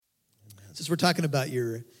Since we're talking about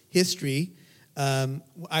your history,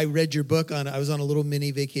 I read your book I was on a little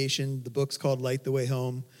mini vacation. The book's called Light the Way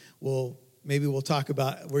Home. Maybe we'll talk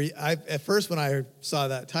about at first when I saw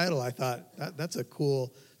that title, I thought that's a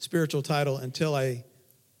cool spiritual title until I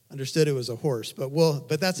understood it was a horse.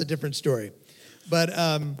 But that's a different story. But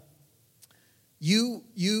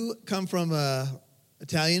you come from a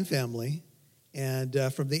Italian family and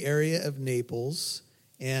from the area of Naples.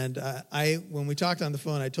 And when we talked on the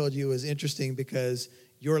phone, I told you it was interesting because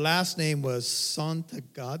your last name was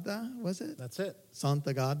Santagata, was it? That's it.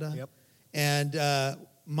 Santagata? Yep. And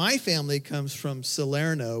my family comes from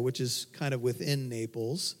Salerno, which is kind of within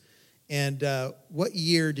Naples. And what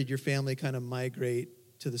year did your family kind of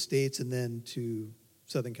migrate to the States and then to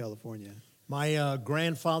Southern California? My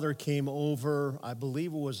grandfather came over, I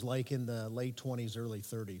believe it was like in the late 20s, early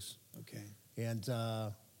 30s. Okay. And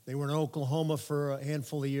they were in Oklahoma for a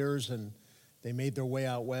handful of years, and they made their way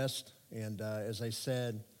out west. And as I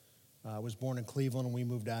said, I was born in Cleveland, and we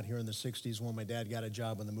moved out here in the 60s when my dad got a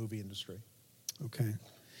job in the movie industry. Okay.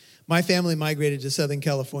 My family migrated to Southern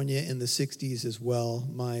California in the 60s as well.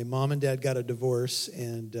 My mom and dad got a divorce,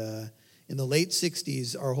 and in the late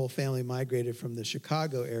 60s, our whole family migrated from the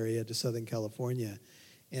Chicago area to Southern California.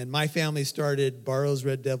 And my family started Barrow's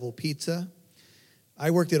Red Devil Pizza. I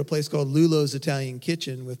worked at a place called Lulo's Italian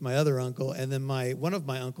Kitchen with my other uncle, and then one of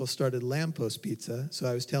my uncles started Lamppost Pizza. So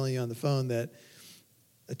I was telling you on the phone that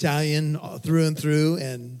Italian through and through,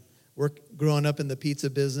 and growing up in the pizza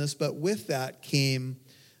business. But with that came,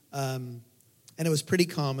 and it was pretty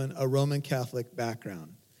common, a Roman Catholic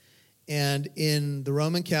background. And in the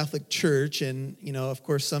Roman Catholic Church, and of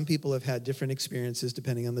course, some people have had different experiences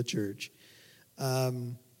depending on the church.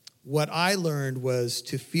 What I learned was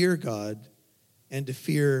to fear God and to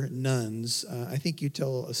fear nuns. I think you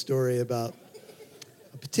tell a story about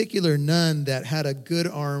a particular nun that had a good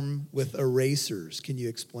arm with erasers. Can you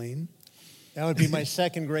explain? That would be my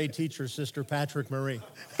second grade teacher, Sister Patrick Marie.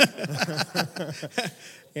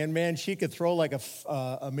 And man, she could throw like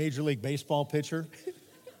a Major League Baseball pitcher.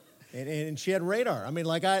 And she had radar. I mean,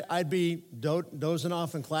 like I'd be dozing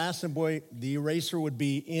off in class, and boy, the eraser would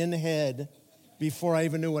be in head before I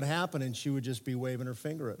even knew what happened, and she would just be waving her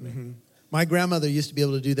finger at me. Mm-hmm. My grandmother used to be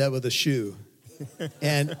able to do that with a shoe.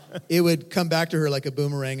 And it would come back to her like a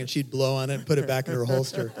boomerang, and she'd blow on it and put it back in her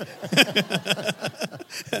holster.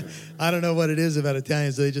 I don't know what it is about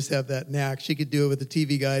Italians. They just have that knack. She could do it with a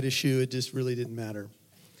TV guide, a shoe. It just really didn't matter.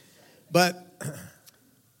 But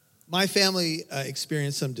my family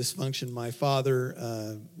experienced some dysfunction. My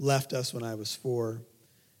father left us when I was 4.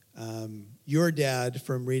 Your dad,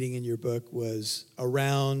 from reading in your book, was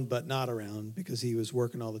around but not around because he was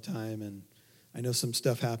working all the time, and I know some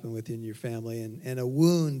stuff happened within your family, and a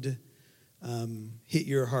wound hit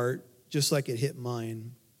your heart just like it hit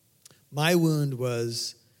mine. My wound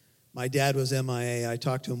was my dad was MIA. I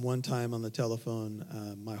talked to him one time on the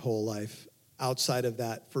telephone my whole life, outside of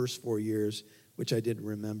that first 4 years, which I didn't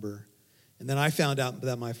remember. And then I found out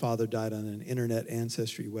that my father died on an internet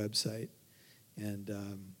ancestry website. And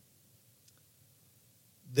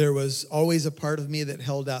there was always a part of me that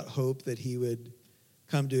held out hope that he would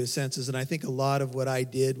come to his senses. And I think a lot of what I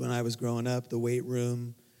did when I was growing up, the weight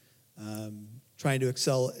room, trying to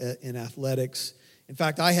excel in athletics. In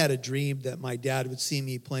fact, I had a dream that my dad would see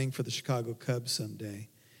me playing for the Chicago Cubs someday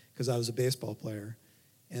because I was a baseball player,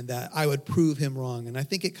 and that I would prove him wrong. And I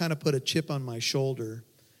think it kind of put a chip on my shoulder,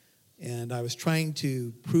 and I was trying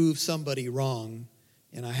to prove somebody wrong,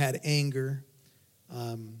 and I had anger.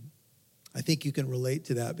 I think you can relate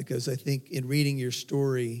to that because I think in reading your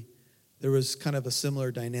story, there was kind of a similar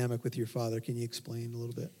dynamic with your father. Can you explain a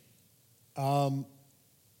little bit?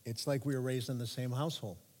 It's like we were raised in the same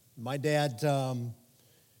household. My dad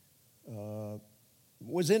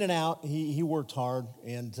was in and out. He worked hard,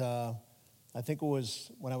 and I think it was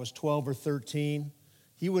when I was 12 or 13,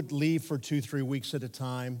 he would leave for 2-3 weeks at a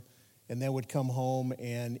time, and then would come home,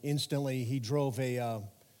 and instantly he drove a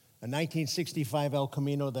 1965 El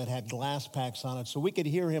Camino that had glass packs on it, so we could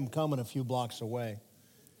hear him coming a few blocks away.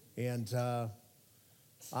 And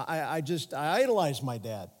I idolized my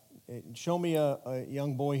dad. Show me a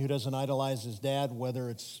young boy who doesn't idolize his dad, whether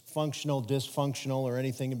it's functional, dysfunctional, or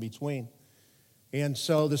anything in between. And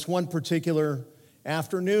so this one particular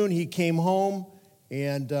afternoon, he came home,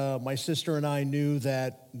 and my sister and I knew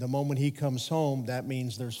that the moment he comes home, that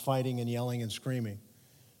means there's fighting and yelling and screaming.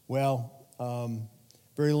 Well,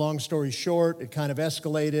 very long story short, it kind of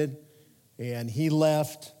escalated, and he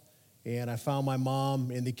left, and I found my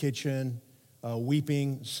mom in the kitchen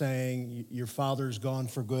weeping, saying, "Your father's gone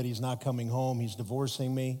for good. He's not coming home. He's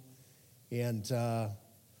divorcing me." And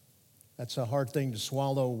That's a hard thing to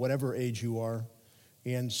swallow, whatever age you are.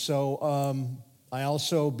 And so I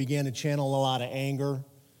also began to channel a lot of anger,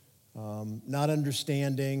 not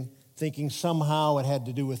understanding, thinking somehow it had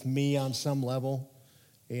to do with me on some level.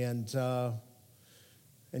 And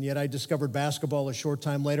yet I discovered basketball a short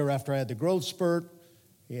time later after I had the growth spurt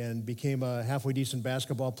and became a halfway decent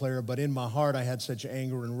basketball player. But in my heart, I had such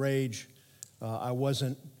anger and rage. I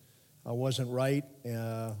wasn't right.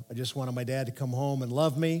 I just wanted my dad to come home and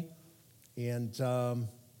love me. And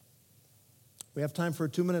we have time for a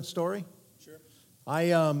 2-minute story?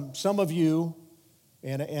 Sure. Some of you,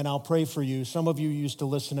 and I'll pray for you, some of you used to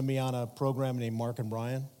listen to me on a program named Mark and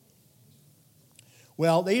Brian.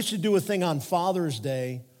 Well, they used to do a thing on Father's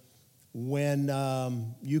Day when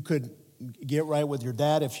you could get right with your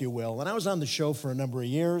dad, if you will. And I was on the show for a number of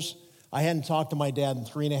years. I hadn't talked to my dad in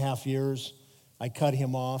 3.5 years. I cut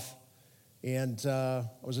him off, and I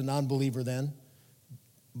was a non-believer then.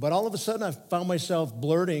 But all of a sudden, I found myself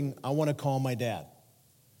blurting, I want to call my dad.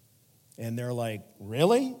 And they're like,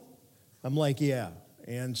 really? I'm like, yeah.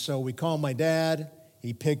 And so we called my dad.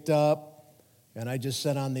 He picked up, and I just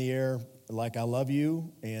said on the air, like, I love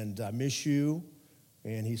you, and I miss you.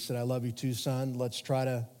 And he said, I love you too, son. Let's try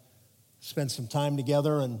to spend some time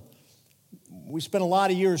together. And we spent a lot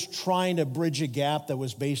of years trying to bridge a gap that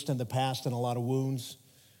was based in the past and a lot of wounds.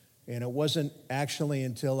 And it wasn't actually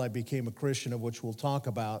until I became a Christian, of which we'll talk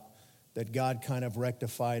about, that God kind of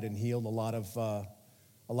rectified and healed a lot of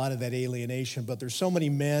that alienation. But there's so many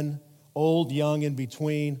men, old, young, in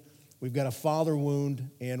between. We've got a father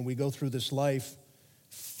wound, and we go through this life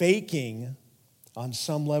faking on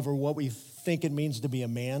some level what we think it means to be a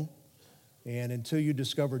man. And until you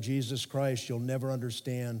discover Jesus Christ, you'll never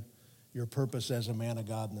understand your purpose as a man of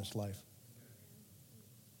God in this life.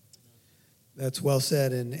 That's well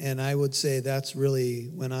said, and I would say that's really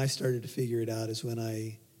when I started to figure it out, is when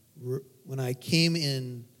I came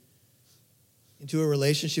into a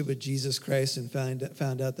relationship with Jesus Christ and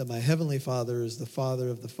found out that my Heavenly Father is the Father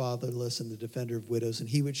of the fatherless and the defender of widows, and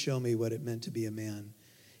He would show me what it meant to be a man.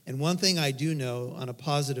 And one thing I do know, on a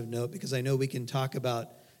positive note, because I know we can talk about,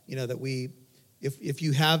 that if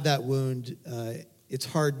you have that wound, it's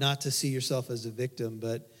hard not to see yourself as a victim,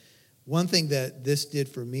 but one thing that this did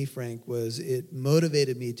for me, Frank, was it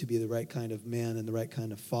motivated me to be the right kind of man and the right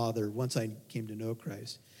kind of father once I came to know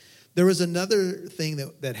Christ. There was another thing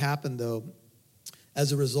that happened, though,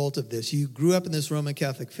 as a result of this. You grew up in this Roman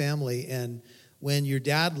Catholic family, and when your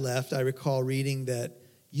dad left, I recall reading that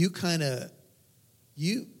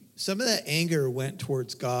some of that anger went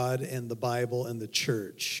towards God and the Bible and the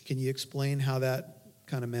church. Can you explain how that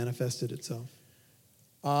kind of manifested itself?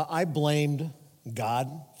 I blamed God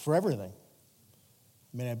for everything.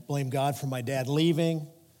 I blamed God for my dad leaving.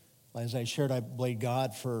 As I shared, I blamed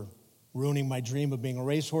God for ruining my dream of being a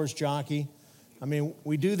racehorse jockey.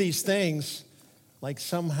 We do these things like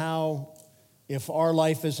somehow if our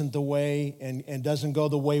life isn't the way and doesn't go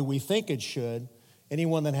the way we think it should,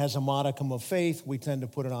 anyone that has a modicum of faith, we tend to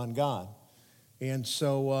put it on God. And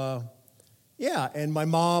so, and my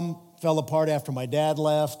mom fell apart after my dad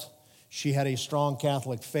left. She had a strong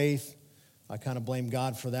Catholic faith. I kind of blame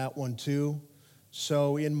God for that one too.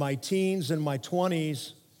 So in my teens and my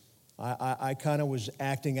 20s, I kind of was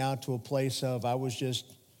acting out to a place of I was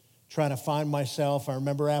just trying to find myself. I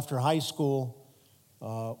remember after high school,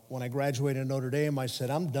 when I graduated Notre Dame, I said,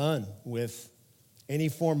 I'm done with any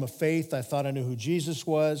form of faith. I thought I knew who Jesus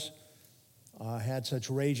was. I had such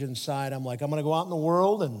rage inside. I'm like, I'm going to go out in the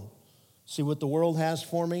world and see what the world has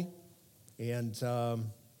for me. And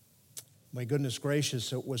my goodness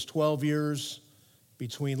gracious, it was 12 years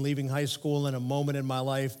between leaving high school and a moment in my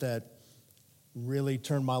life that really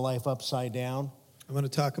turned my life upside down. I'm going to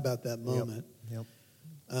talk about that moment. Yep.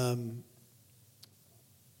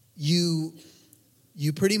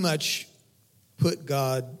 You pretty much put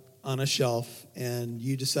God on a shelf, and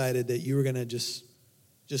you decided that you were going to just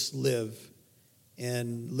live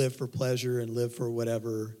for pleasure and live for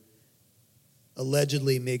whatever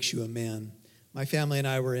allegedly makes you a man. My family and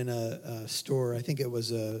I were in a store. I think it was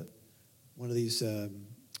one of these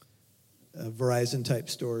Verizon type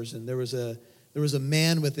stores, and there was a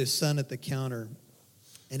man with his son at the counter,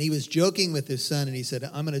 and he was joking with his son, and he said,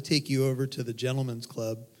 I'm going to take you over to the gentleman's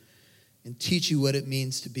club and teach you what it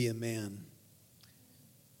means to be a man.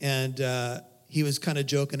 And he was kind of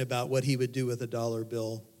joking about what he would do with a dollar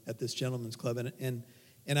bill at this gentleman's club.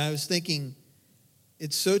 And I was thinking,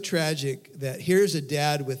 it's so tragic that here's a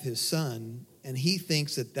dad with his son, and he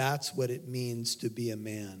thinks that that's what it means to be a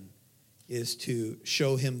man, is to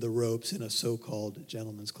show him the ropes in a so-called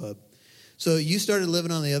gentleman's club. So you started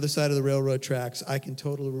living on the other side of the railroad tracks. I can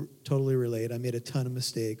totally relate. I made a ton of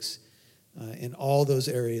mistakes. in all those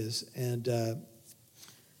areas. And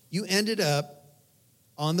you ended up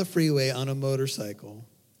on the freeway on a motorcycle.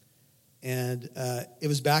 And it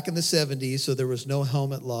was back in the 70s, so there was no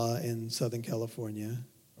helmet law in Southern California,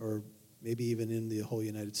 or maybe even in the whole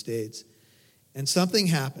United States. And something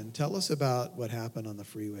happened. Tell us about what happened on the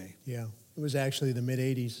freeway. Yeah, it was actually the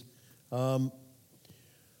mid-'80s. All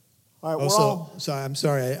right, So I'm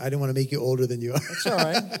sorry, I didn't want to make you older than you are. That's all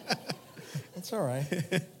right. That's all right.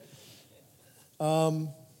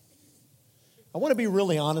 I want to be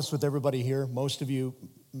really honest with everybody here. Most of you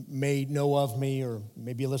may know of me, or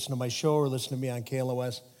maybe you listen to my show or listen to me on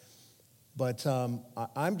KLOS. But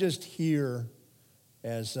I'm just here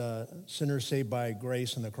as sinners saved by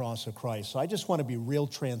grace and the cross of Christ. So I just want to be real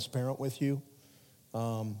transparent with you,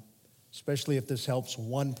 especially if this helps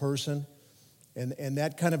one person. And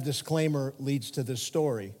that kind of disclaimer leads to this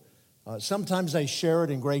story. Sometimes I share it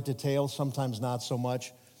in great detail, sometimes not so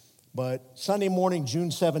much. But Sunday morning,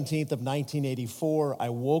 June 17th of 1984, I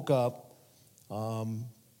woke up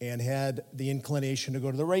and had the inclination to go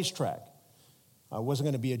to the racetrack. I wasn't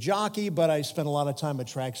going to be a jockey, but I spent a lot of time at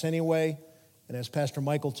tracks anyway. And as Pastor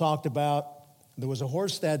Michael talked about, there was a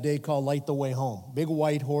horse that day called Light the Way Home, big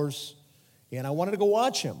white horse, and I wanted to go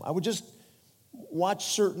watch him. I would just watch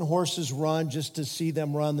certain horses run just to see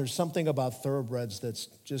them run. There's something about thoroughbreds that's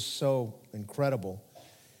just so incredible.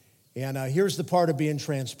 And here's the part of being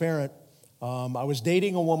transparent. I was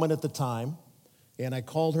dating a woman at the time, and I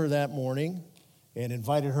called her that morning and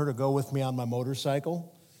invited her to go with me on my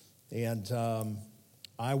motorcycle. And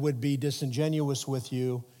I would be disingenuous with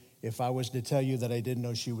you if I was to tell you that I didn't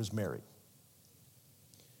know she was married.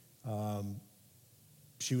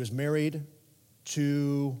 She was married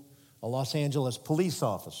to a Los Angeles police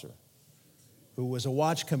officer who was a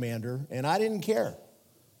watch commander, and I didn't care.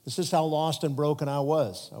 This is how lost and broken I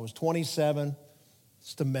was. I was 27,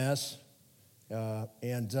 just a mess,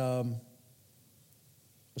 and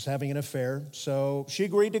was having an affair. So she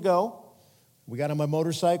agreed to go. We got on my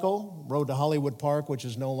motorcycle, rode to Hollywood Park, which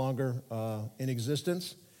is no longer in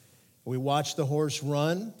existence. We watched the horse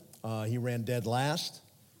run. He ran dead last.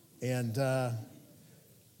 And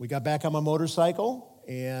we got back on my motorcycle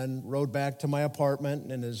and rode back to my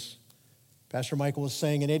apartment. And as Pastor Michael was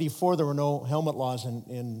saying, in '84, there were no helmet laws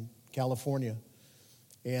in California.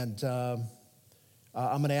 And I'm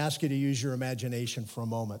going to ask you to use your imagination for a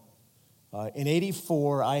moment. In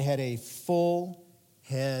 '84, I had a full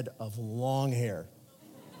head of long hair.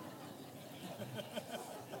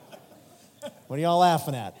 What are y'all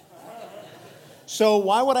laughing at? So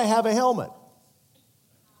why would I have a helmet?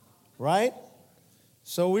 Right?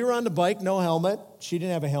 So we were on the bike, no helmet. She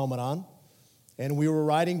didn't have a helmet on. And we were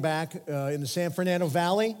riding back in the San Fernando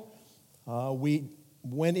Valley. We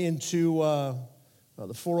went into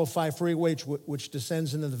the 405 freeway, which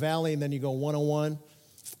descends into the valley, and then you go 101.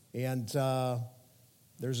 And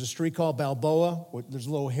there's a street called Balboa. There's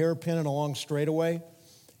a little hairpin and a long straightaway.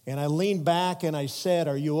 And I leaned back and I said,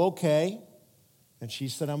 "Are you okay?" And she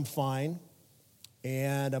said, "I'm fine."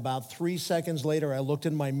 And about 3 seconds later, I looked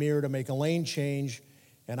in my mirror to make a lane change,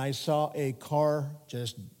 and I saw a car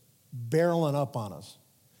just barreling up on us.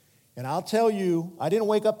 And I'll tell you, I didn't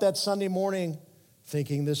wake up that Sunday morning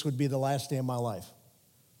thinking this would be the last day of my life.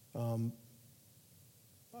 I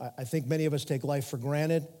think many of us take life for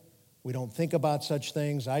granted. We don't think about such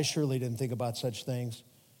things. I surely didn't think about such things.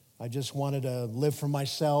 I just wanted to live for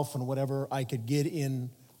myself and whatever I could get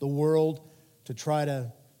in the world to try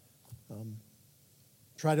to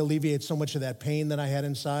alleviate so much of that pain that I had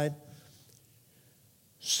inside.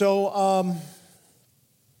 So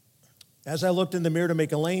as I looked in the mirror to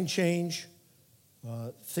make a lane change,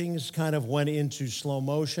 things kind of went into slow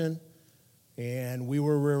motion, and we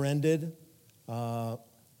were rear-ended.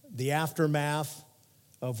 The aftermath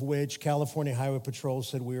of which California Highway Patrol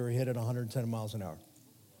said we were hit at 110 miles an hour.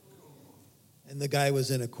 And the guy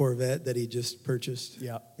was in a Corvette that he just purchased?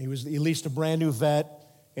 Yeah, he leased a brand new Vet,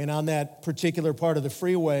 and on that particular part of the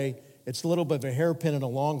freeway, it's a little bit of a hairpin and a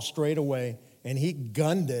long straightaway, and he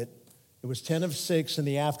gunned it. It was 10 of 6 in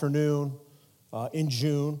the afternoon in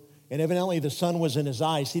June, and evidently the sun was in his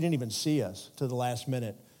eyes. He didn't even see us to the last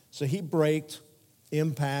minute. So he braked,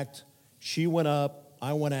 impact. She went up,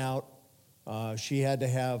 I went out. She had to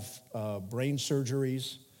have brain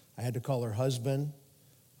surgeries. I had to call her husband.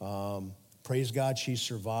 Praise God, she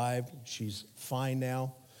survived. She's fine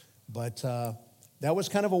now. But that was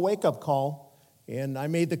kind of a wake-up call, and I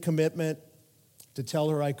made the commitment to tell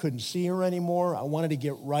her I couldn't see her anymore. I wanted to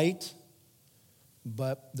get right.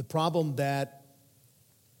 But the problem that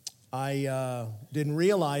I didn't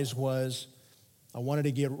realize was I wanted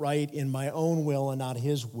to get right in my own will and not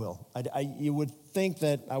his will. You would think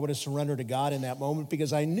that I would have surrendered to God in that moment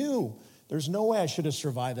because I knew there's no way I should have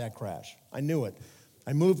survived that crash. I knew it.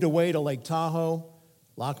 I moved away to Lake Tahoe,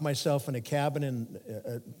 locked myself in a cabin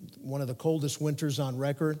in one of the coldest winters on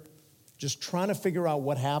record, just trying to figure out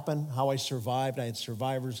what happened, how I survived. I had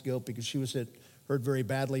survivor's guilt because she was hurt very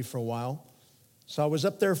badly for a while. So I was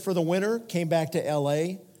up there for the winter, came back to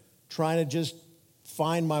LA, trying to just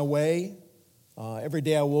find my way. Every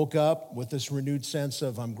day I woke up with this renewed sense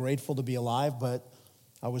of I'm grateful to be alive, but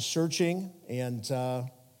I was searching, and a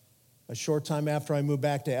short time after I moved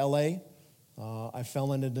back to LA, I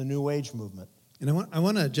fell into the New Age movement. And I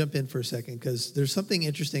want to jump in for a second because there's something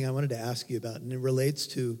interesting I wanted to ask you about, and it relates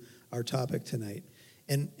to our topic tonight.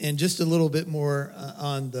 And just a little bit more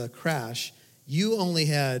on the crash. You only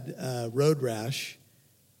had road rash,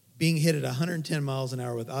 being hit at 110 miles an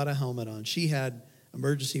hour without a helmet on. She had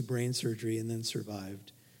emergency brain surgery and then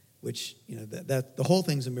survived, which, you know, that the whole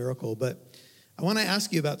thing's a miracle. But I want to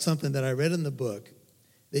ask you about something that I read in the book,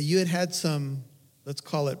 that you had some, let's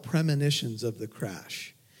call it premonitions of the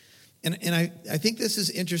crash. And I think this is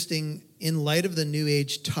interesting in light of the New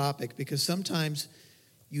Age topic, because sometimes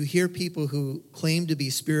you hear people who claim to be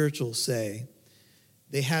spiritual say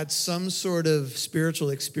they had some sort of spiritual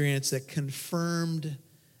experience that confirmed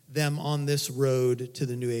them on this road to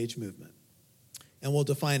the New Age movement. And we'll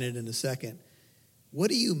define it in a second. What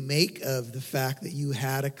do you make of the fact that you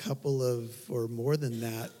had a couple of, or more than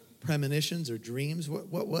that, premonitions or dreams?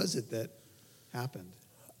 What was it that happened?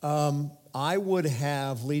 I would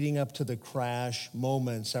have, leading up to the crash,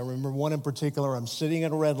 moments. I remember one in particular. I'm sitting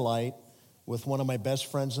at a red light with one of my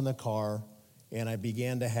best friends in the car, and I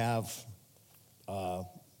began to have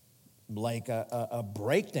like a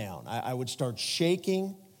breakdown. I would start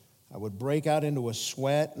shaking. I would break out into a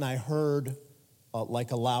sweat, and I heard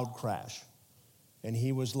like a loud crash. And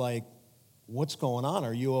he was like, "What's going on?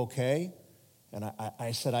 Are you okay?" And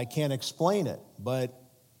I said, "I can't explain it, but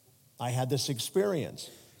I had this experience."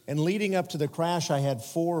 And leading up to the crash, I had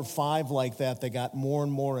 4 or 5 like that got more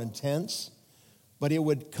and more intense. But it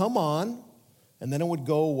would come on, and then it would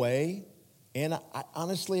go away. And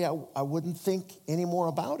honestly, I wouldn't think any more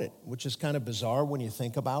about it, which is kind of bizarre when you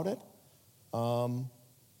think about it.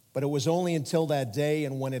 But it was only until that day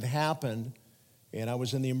and when it happened, and I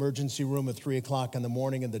was in the emergency room at 3 o'clock in the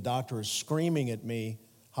morning, and the doctor is screaming at me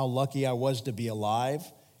how lucky I was to be alive.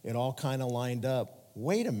 It all kind of lined up.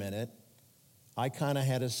 Wait a minute. I kind of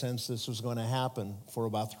had a sense this was going to happen for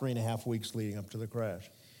about 3.5 weeks leading up to the crash.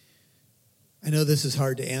 I know this is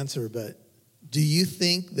hard to answer, but do you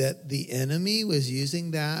think that the enemy was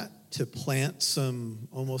using that to plant some,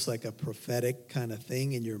 almost like a prophetic kind of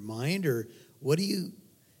thing in your mind? Or what do you,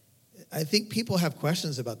 I think people have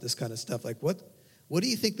questions about this kind of stuff. Like what do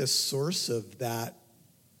you think the source of that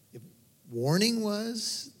warning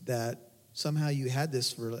was, that somehow you had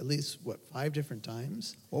this for at least, 5 different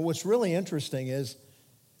times? Well, what's really interesting is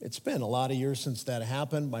it's been a lot of years since that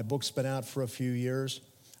happened. My book's been out for a few years.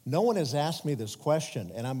 No one has asked me this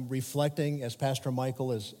question, and I'm reflecting as Pastor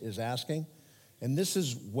Michael is asking, and this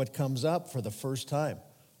is what comes up for the first time.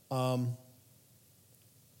 I'm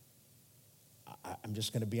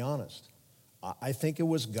just going to be honest. I think it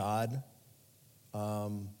was God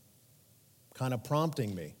kind of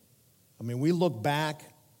prompting me. I mean, we look back.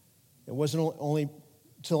 It wasn't only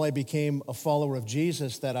until I became a follower of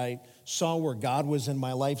Jesus that I saw where God was in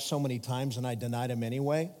my life so many times, and I denied him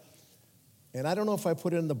anyway. And I don't know if I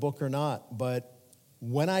put it in the book or not, but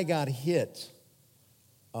when I got hit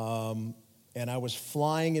and I was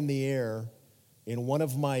flying in the air, in one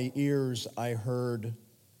of my ears I heard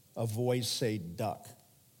a voice say, "Duck."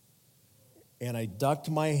 And I ducked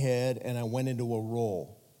my head and I went into a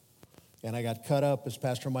roll. And I got cut up, as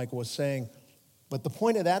Pastor Michael was saying. But the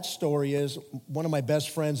point of that story is one of my best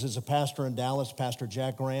friends is a pastor in Dallas, Pastor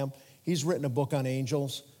Jack Graham. He's written a book on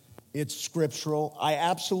angels. It's scriptural. I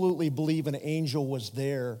absolutely believe an angel was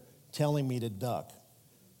there telling me to duck.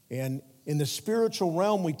 And in the spiritual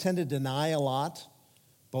realm, we tend to deny a lot,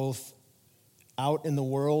 both out in the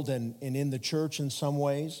world and in the church in some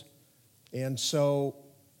ways. And so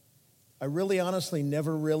I really honestly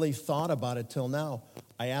never really thought about it till now.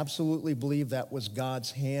 I absolutely believe that was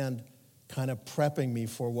God's hand kind of prepping me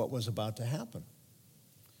for what was about to happen.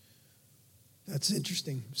 That's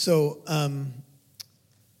interesting. So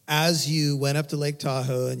as you went up to Lake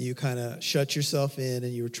Tahoe and you kind of shut yourself in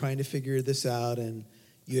and you were trying to figure this out, and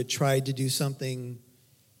you had tried to do something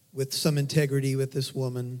with some integrity with this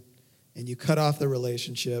woman, and you cut off the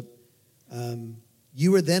relationship,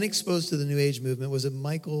 you were then exposed to the New Age movement. Was it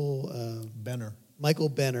Michael Benner? Michael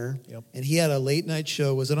Benner, Yep. and he had a late night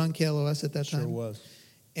show. Was it on KLOS at that time? Sure was.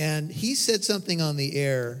 And he said something on the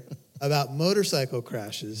air about motorcycle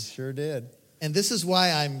crashes. Sure did. And this is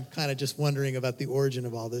why I'm kind of just wondering about the origin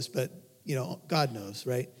of all this, but, God knows,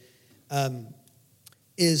 right? What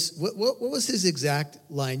was his exact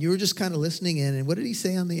line? You were just kind of listening in, and what did he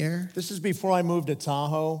say on the air? This is before I moved to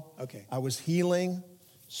Tahoe. Okay. I was healing,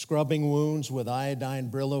 scrubbing wounds with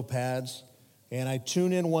iodine Brillo pads, and I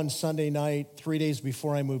tune in one Sunday night, 3 days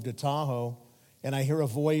before I moved to Tahoe, and I hear a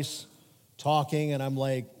voice talking, and I'm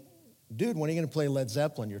like, dude, when are you going to play Led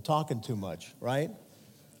Zeppelin? You're talking too much, right?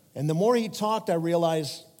 And the more he talked, I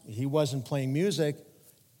realized he wasn't playing music,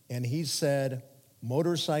 and he said,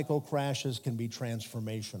 motorcycle crashes can be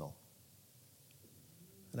transformational.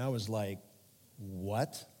 And I was like,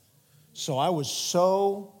 what? So I was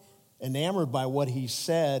so enamored by what he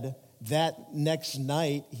said that next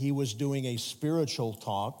night he was doing a spiritual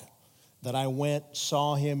talk that I went,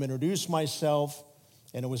 saw him, introduced myself,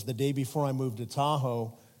 and it was the day before I moved to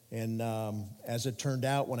Tahoe. And as it turned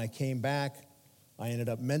out, when I came back, I ended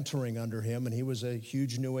up mentoring under him, and he was a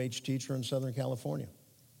huge New Age teacher in Southern California.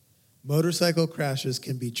 Motorcycle crashes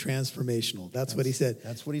can be transformational. That's what he said.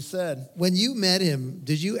 That's what he said. When you met him,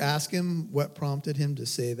 did you ask him what prompted him to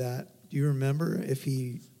say that? Do you remember if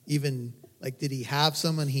he even, did he have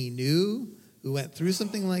someone he knew who went through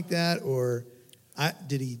something like that, or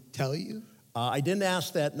did he tell you? I didn't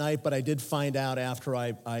ask that night, but I did find out after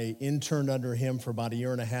I interned under him for about a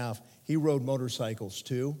year and a half. He rode motorcycles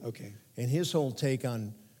too. Okay. And his whole take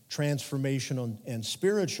on transformational and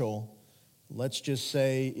spiritual, let's just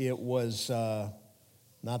say it was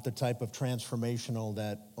not the type of transformational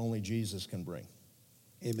that only Jesus can bring.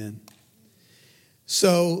 Amen.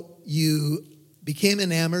 So you became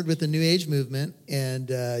enamored with the New Age movement, and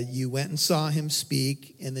you went and saw him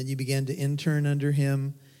speak, and then you began to intern under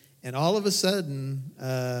him. And all of a sudden,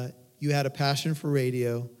 you had a passion for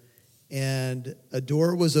radio, and a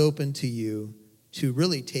door was open to you to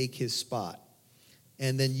really take his spot.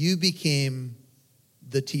 And then you became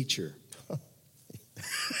the teacher.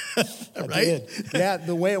 I right? did. Yeah,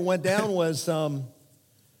 the way it went down was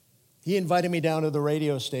he invited me down to the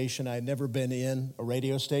radio station. I had never been in a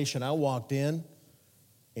radio station. I walked in,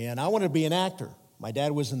 and I wanted to be an actor. My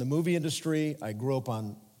dad was in the movie industry. I grew up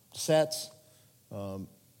on sets.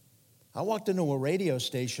 I walked into a radio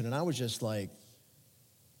station, and I was just like,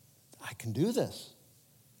 I can do this.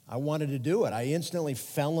 I wanted to do it. I instantly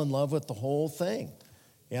fell in love with the whole thing.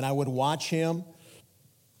 And I would watch him.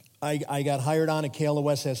 I got hired on at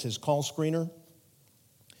KLOS as his call screener,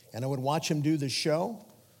 and I would watch him do the show.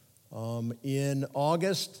 In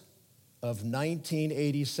August of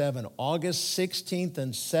 1987, August 16th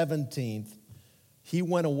and 17th, he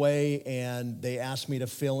went away, and they asked me to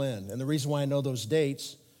fill in. And the reason why I know those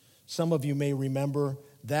dates, some of you may remember,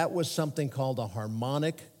 that was something called a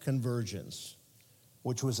harmonic convergence,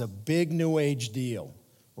 which was a big New Age deal,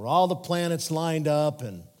 where all the planets lined up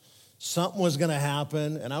and something was going to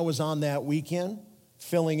happen. And I was on that weekend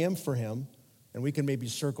filling in for him, and we can maybe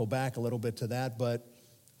circle back a little bit to that. But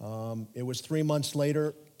it was 3 months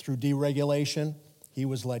later, through deregulation, he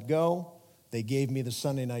was let go. They gave me the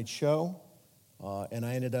Sunday night show, and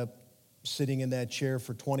I ended up sitting in that chair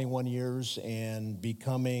for 21 years and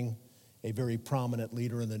becoming a very prominent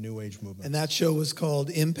leader in the New Age movement. And that show was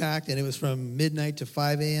called Impact, and it was from midnight to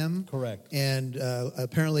 5 a.m. Correct. And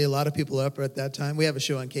apparently a lot of people up at that time. We have a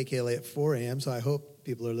show on KKLA at 4 a.m., so I hope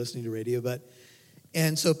people are listening to radio.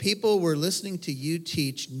 And so people were listening to you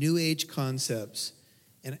teach New Age concepts.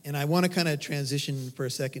 And I want to kind of transition for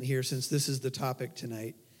a second here, since this is the topic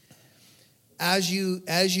tonight. As you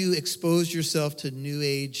expose yourself to New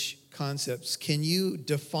Age concepts, can you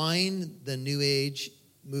define the New Age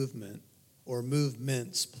movement, or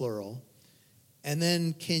movements, plural? And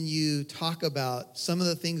then can you talk about some of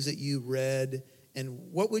the things that you read,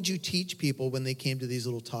 and what would you teach people when they came to these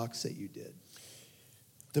little talks that you did?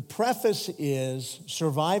 The preface is,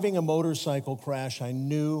 surviving a motorcycle crash, I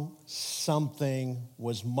knew something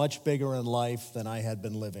was much bigger in life than I had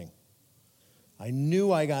been living. I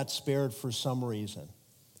knew I got spared for some reason.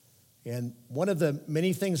 And one of the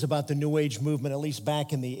many things about the New Age movement, at least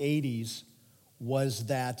back in the 80s, was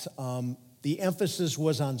that the emphasis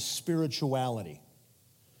was on spirituality.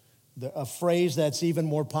 A phrase that's even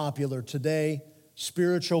more popular today,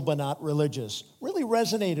 spiritual but not religious, really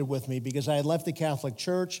resonated with me because I had left the Catholic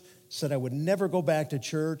Church, said I would never go back to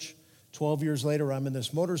church. 12 years later, I'm in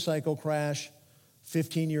this motorcycle crash.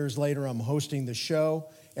 15 years later, I'm hosting the show.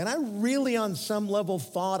 And I really, on some level,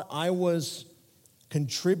 thought I was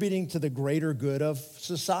contributing to the greater good of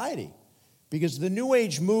society, because the New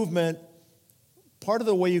Age movement part of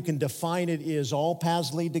the way you can define it is all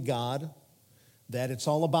paths lead to God, that it's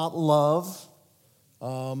all about love.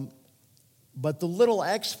 But the little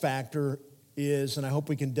X factor is, and I hope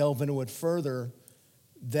we can delve into it further,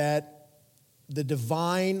 that the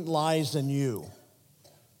divine lies in you.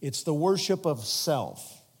 It's the worship of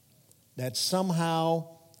self. That somehow,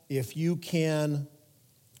 if you can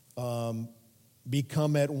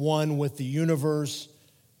become at one with the universe,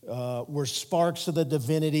 we're sparks of the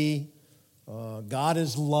divinity, God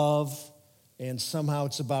is love, and somehow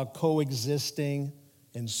it's about coexisting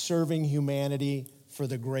and serving humanity for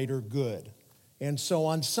the greater good. And so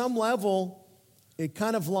on some level, it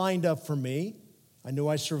kind of lined up for me. I knew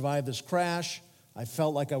I survived this crash. I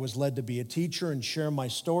felt like I was led to be a teacher and share my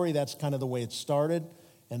story. That's kind of the way it started.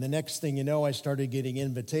 And the next thing you know, I started getting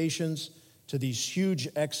invitations to these huge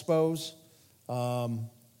expos. I'll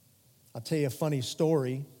tell you a funny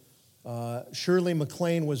story. Shirley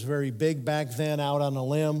MacLaine was very big back then, out on a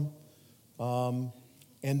limb.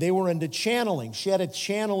 And they were into channeling. She had a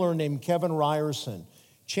channeler named Kevin Ryerson.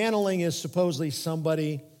 Channeling is supposedly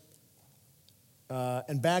somebody,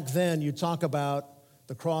 and back then you talk about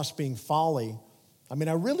the cross being folly. I mean,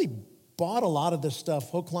 I really bought a lot of this stuff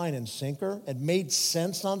hook, line, and sinker. It made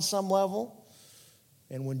sense on some level.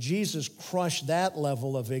 And when Jesus crushed that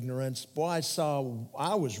level of ignorance, boy,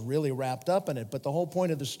 I was really wrapped up in it. But the whole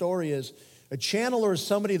point of the story is a channeler is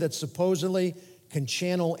somebody that supposedly can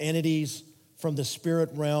channel entities from the spirit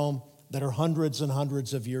realm that are hundreds and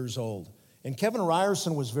hundreds of years old. And Kevin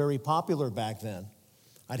Ryerson was very popular back then.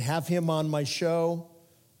 I'd have him on my show.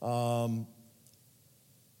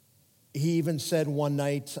 He even said one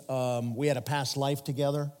night we had a past life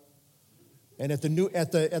together. And at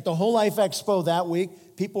the Whole Life Expo that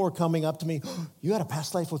week, people were coming up to me, "Oh, you had a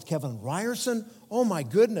past life with Kevin Ryerson? Oh my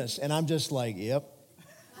goodness." And I'm just like, yep.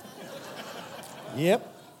 Yep.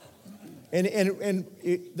 And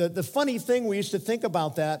the funny thing, we used to think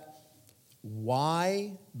about that.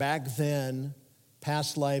 Why back then,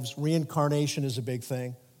 past lives, reincarnation is a big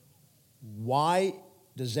thing. Why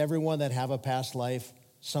does everyone that have a past life,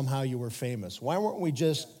 somehow you were famous? Why weren't we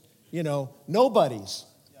just, nobodies?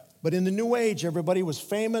 But in the New Age, everybody was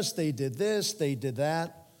famous. They did this, they did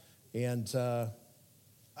that. And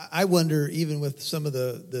I wonder, even with some of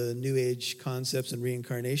the New Age concepts and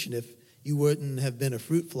reincarnation, if you wouldn't have been a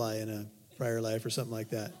fruit fly in a prior life or something like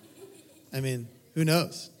that. I mean, who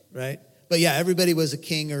knows, right? But yeah, everybody was a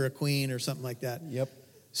king or a queen or something like that. Yep.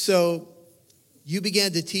 So you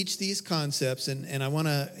began to teach these concepts, and I want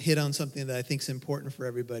to hit on something that I think is important for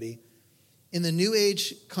everybody. In the New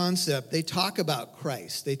Age concept, they talk about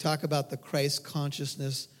Christ. They talk about the Christ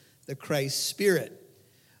consciousness, the Christ spirit.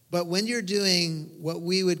 But when you're doing what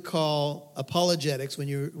we would call apologetics, when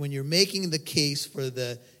you're making the case for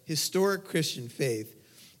the historic Christian faith,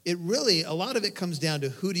 it really, a lot of it comes down to,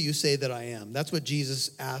 who do you say that I am? That's what Jesus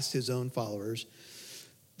asked his own followers.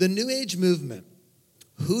 The New Age movement,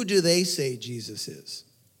 who do they say Jesus is?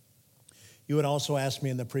 You had also asked me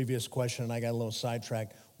in the previous question, and I got a little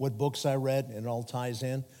sidetracked, what books I read, and it all ties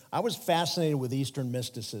in. I was fascinated with Eastern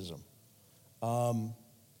mysticism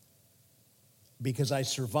because I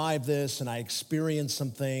survived this and I experienced some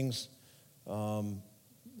things,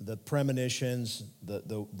 the premonitions,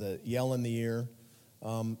 the yell in the ear.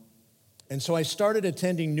 And so I started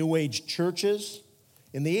attending New Age churches.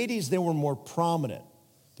 In the 80s, they were more prominent.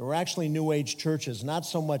 There were actually New Age churches, not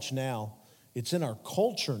so much now. It's in our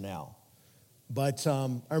culture now. But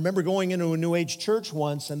I remember going into a New Age church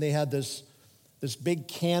once, and they had this big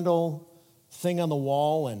candle thing on the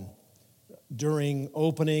wall, and during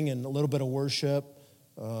opening and a little bit of worship,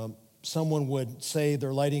 someone would say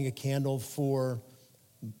they're lighting a candle for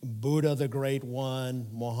Buddha, the Great One,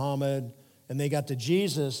 Muhammad, and they got to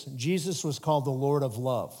Jesus. Jesus was called the Lord of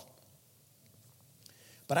Love.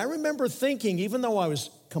 But I remember thinking, even though I was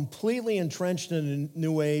completely entrenched in a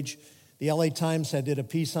New Age, the LA Times did a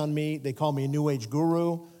piece on me. They called me a New Age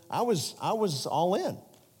guru. I was all in.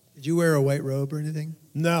 Did you wear a white robe or anything?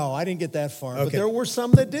 No, I didn't get that far. Okay. But there were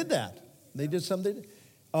some that did that. They did something.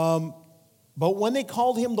 But when they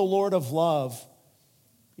called him the Lord of Love,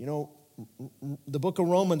 the book of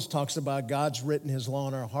Romans talks about God's written his law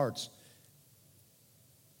in our hearts.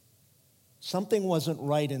 Something wasn't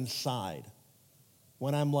right inside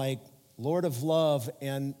when I'm like, Lord of Love,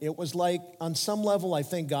 and it was like, on some level, I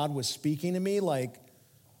think God was speaking to me,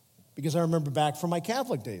 because I remember back from my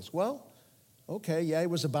Catholic days. Well, okay, yeah, he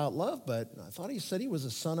was about love, but I thought he said he was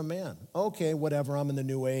a son of man. Okay, whatever, I'm in the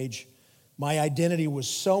New Age. My identity was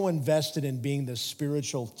so invested in being the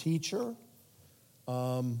spiritual teacher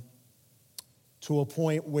to a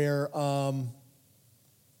point where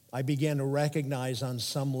I began to recognize on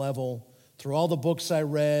some level, through all the books I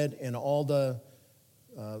read and all the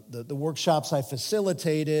workshops I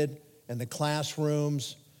facilitated and the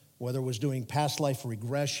classrooms, whether it was doing past life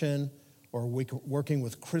regression or working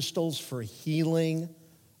with crystals for healing,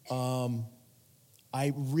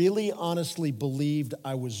 I really honestly believed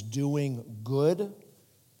I was doing good.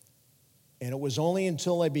 And it was only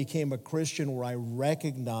until I became a Christian where I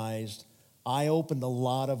recognized I opened a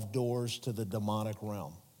lot of doors to the demonic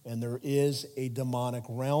realm. And there is a demonic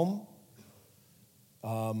realm.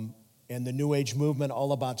 And the New Age movement,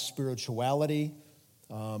 all about spirituality.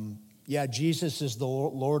 Jesus is the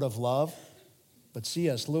Lord of love. But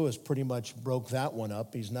C.S. Lewis pretty much broke that one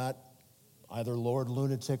up. He's not either Lord,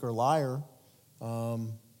 lunatic, or liar. I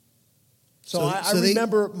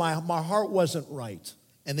remember my heart wasn't right.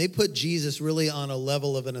 And they put Jesus really on a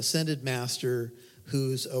level of an ascended master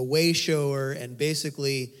who's a way shower, and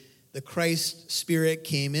basically the Christ spirit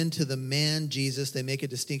came into the man Jesus. They make a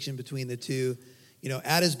distinction between the two,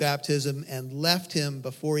 at his baptism, and left him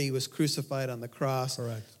before he was crucified on the cross.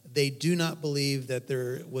 Correct. They do not believe that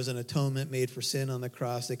there was an atonement made for sin on the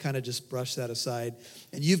cross. They kind of just brush that aside.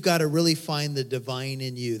 And you've got to really find the divine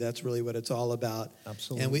in you. That's really what it's all about.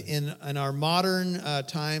 Absolutely. And in our modern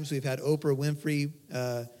times, we've had Oprah Winfrey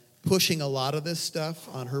pushing a lot of this stuff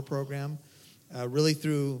on her program, really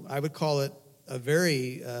through, I would call it, a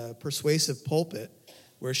very persuasive pulpit,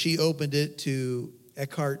 where she opened it to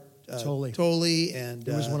Eckhart Tolle, and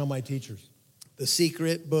he was one of my teachers. The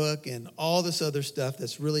Secret book, and all this other stuff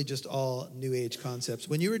that's really just all New Age concepts.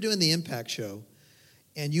 When you were doing the Impact Show,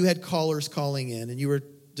 and you had callers calling in, and you were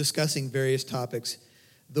discussing various topics,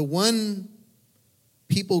 the one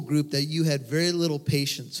people group that you had very little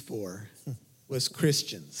patience for was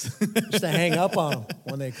Christians. Just to hang up on them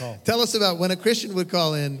when they call. Tell us about when a Christian would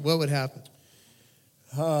call in, what would happen?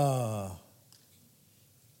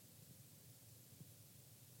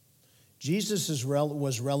 Jesus is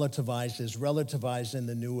relativized in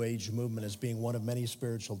the New Age movement as being one of many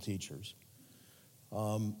spiritual teachers.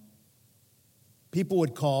 People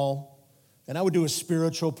would call, and I would do a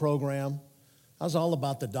spiritual program. I was all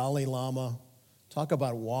about the Dalai Lama. Talk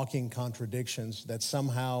about walking contradictions, that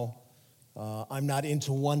somehow I'm not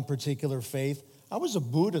into one particular faith. I was a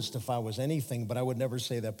Buddhist if I was anything, but I would never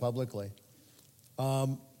say that publicly.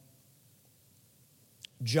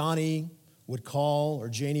 Johnny would call, or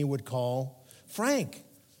Janie would call, Frank,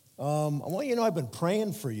 I want you to know I've been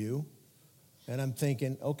praying for you. And I'm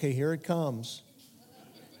thinking, okay, here it comes.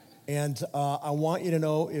 And I want you to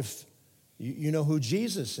know if you know who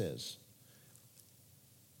Jesus is.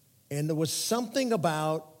 And there was something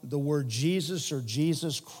about the word Jesus or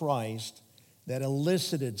Jesus Christ that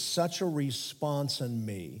elicited such a response in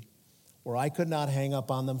me where I could not hang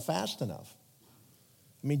up on them fast enough.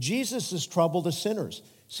 I mean, Jesus has troubled the sinners.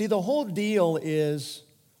 See, the whole deal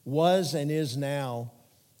was and is now,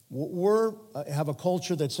 have a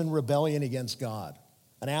culture that's in rebellion against God,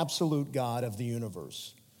 an absolute God of the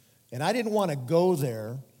universe. And I didn't want to go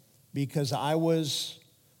there because I was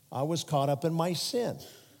caught up in my sin.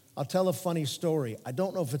 I'll tell a funny story. I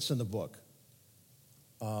don't know if it's in the book.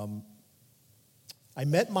 I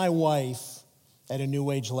met my wife at a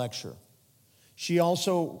New Age lecture. She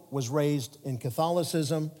also was raised in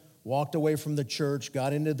Catholicism, walked away from the church,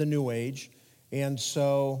 got into the New Age. And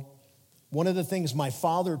so one of the things my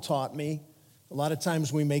father taught me, a lot of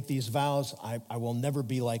times we make these vows, I will never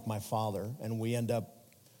be like my father. And we end up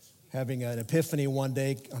having an epiphany one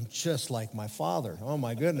day, I'm just like my father. Oh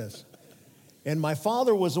my goodness. And my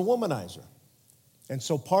father was a womanizer. And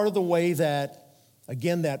so part of the way that,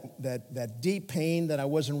 again, that deep pain that I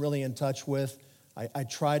wasn't really in touch with, I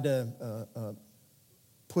tried to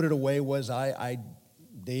put it away was I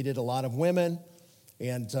dated a lot of women.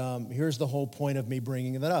 And here's the whole point of me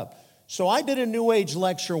bringing that up. So I did a New Age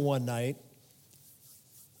lecture one night.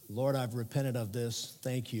 Lord, I've repented of this.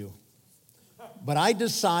 Thank you. But I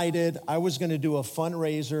decided I was going to do a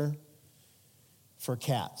fundraiser for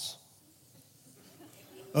cats.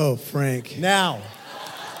 Oh, Frank. Now,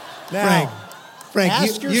 Frank,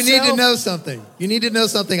 you need to know something. You need to know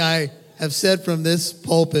something I have said from this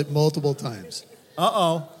pulpit multiple times.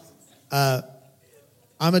 I'm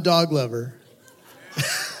a dog lover.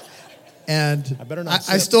 And I better not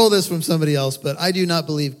I stole this from somebody else, but I do not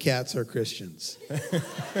believe cats are Christians.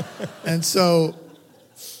 And so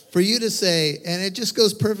for you to say, and it just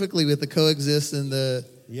goes perfectly with the coexist and the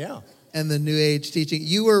New Age teaching,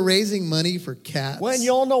 you were raising money for cats. Well, and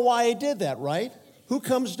you all know why I did that, right? Who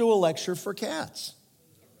comes to a lecture for cats?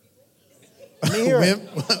 Women?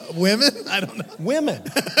 I don't know. Women.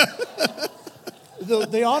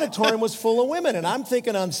 The auditorium was full of women, and I'm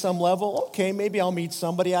thinking on some level, okay, maybe I'll meet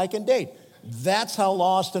somebody I can date. That's how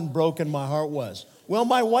lost and broken my heart was. Well,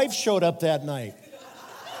 my wife showed up that night.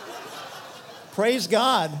 Praise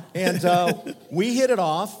God. And we hit it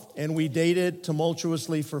off, and we dated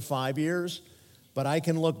tumultuously for 5 years. But I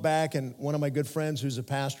can look back, and one of my good friends who's a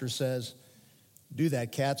pastor says, do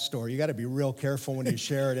that cat story. You got to be real careful when you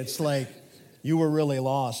share it. It's like you were really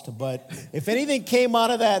lost. But if anything came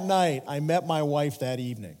out of that night, I met my wife that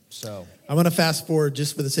evening. So I want to fast forward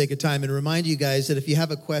just for the sake of time and remind you guys that if you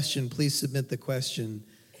have a question, please submit the question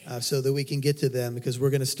so that we can get to them, because we're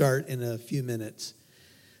going to start in a few minutes.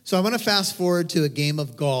 So I want to fast forward to a game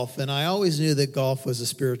of golf, and I always knew that golf was a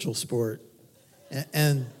spiritual sport,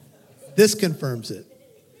 and this confirms it.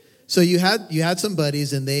 So you had some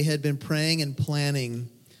buddies, and they had been praying and planning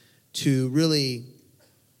to really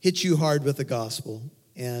hit you hard with the gospel.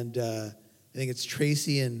 And I think it's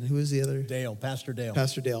Tracy and who is the other? Dale, Pastor Dale.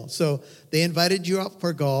 Pastor Dale. So they invited you out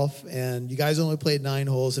for golf, and you guys only played 9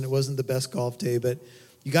 holes, and it wasn't the best golf day, but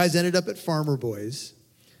you guys ended up at Farmer Boys,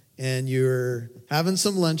 and you were having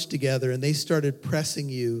some lunch together, and they started pressing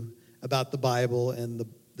you about the Bible and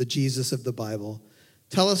the Jesus of the Bible.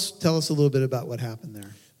 Tell us a little bit about what happened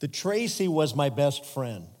there. The Tracy was my best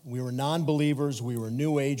friend. We were non-believers. We were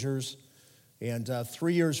New Agers. And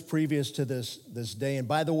 3 years previous to this day, and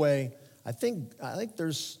by the way, I think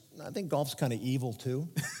golf's kind of evil too.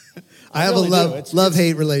 I have really a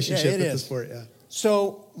love-hate relationship with the sport. Yeah.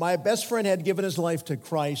 So my best friend had given his life to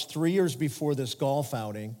Christ 3 years before this golf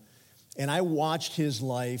outing, and I watched his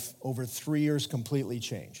life over 3 years completely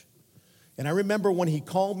change. And I remember when he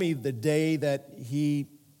called me the day that he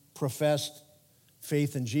professed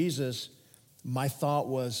faith in Jesus, my thought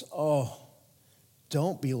was, oh,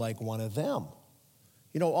 don't be like one of them.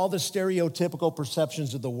 You know, all the stereotypical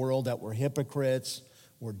perceptions of the world that we're hypocrites,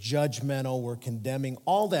 we're judgmental, we're condemning,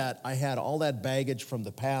 all that, I had all that baggage from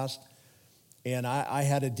the past, and I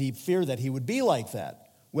had a deep fear that he would be like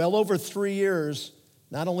that. Well, over 3 years,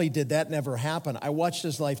 not only did that never happen, I watched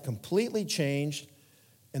his life completely change,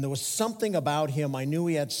 and there was something about him. I knew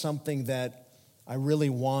he had something that I really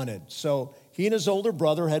wanted. So he and his older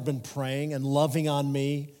brother had been praying and loving on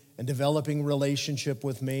me and developing a relationship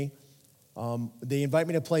with me. They invite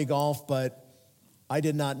me to play golf, but I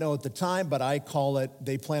did not know at the time, but I call it,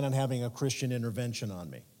 they plan on having a Christian intervention on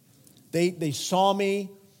me. They saw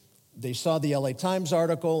me, they saw the LA Times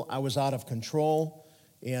article, I was out of control,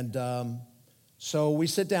 and so we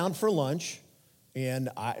sit down for lunch, and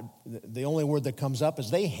the only word that comes up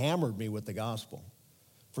is they hammered me with the gospel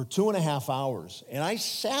for 2.5 hours. And I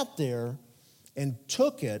sat there and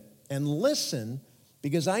took it and listened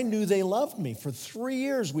because I knew they loved me. For 3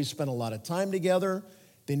 years, we spent a lot of time together.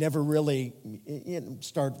 They never really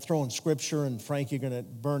start throwing scripture and, Frank, you're going to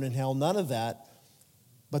burn in hell, none of that.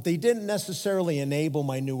 But they didn't necessarily enable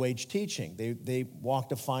my New Age teaching. They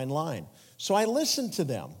walked a fine line. So I listened to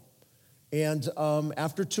them. And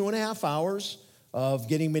after 2.5 hours of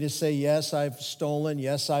getting me to say, yes, I've stolen,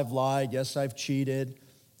 yes, I've lied, yes, I've cheated,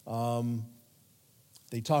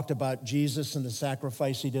 they talked about Jesus and the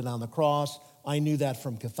sacrifice he did on the cross. I knew that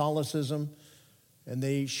from Catholicism. And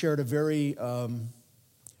they shared a very,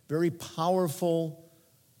 very powerful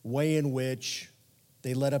way in which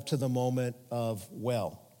they led up to the moment of,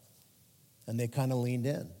 well, and they kind of leaned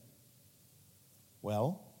in.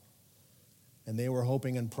 Well, and they were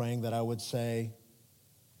hoping and praying that I would say,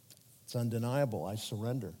 it's undeniable, I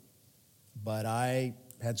surrender. But I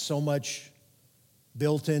had so much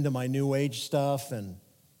built into my New Age stuff, and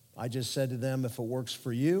I just said to them, if it works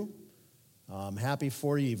for you, I'm happy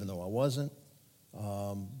for you, even though I wasn't.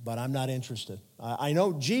 But I'm not interested. I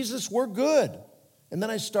know, Jesus, we're good. And then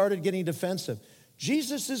I started getting defensive.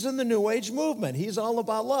 Jesus is in the New Age movement. He's all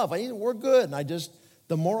about love. We're good. And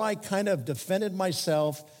the more I kind of defended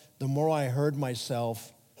myself, the more I heard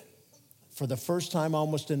myself. For the first time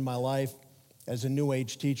almost in my life as a New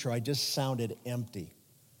Age teacher, I just sounded empty.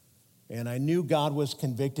 And I knew God was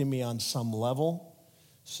convicting me on some level.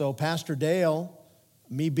 So Pastor Dale,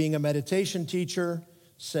 me being a meditation teacher,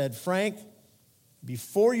 said, Frank,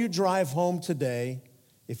 before you drive home today,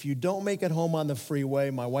 if you don't make it home on the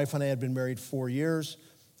freeway, my wife and I had been married 4 years.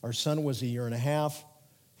 Our son was 1.5 years.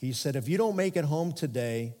 He said, if you don't make it home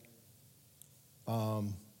today,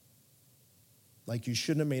 like you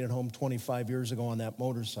shouldn't have made it home 25 years ago on that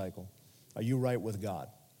motorcycle, are you right with God?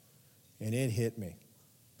 And it hit me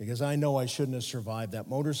because I know I shouldn't have survived that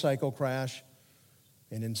motorcycle crash.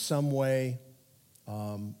 And in some way,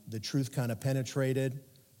 the truth kind of penetrated.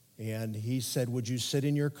 And he said, would you sit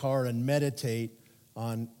in your car and meditate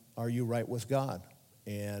on, are you right with God?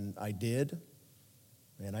 And I did.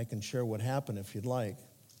 And I can share what happened if you'd like.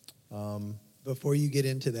 Before you get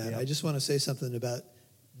into that, yeah. I just want to say something about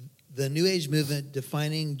the New Age movement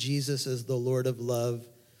defining Jesus as the Lord of love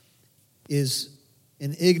is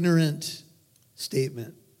an ignorant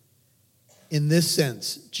statement. In this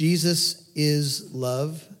sense, Jesus is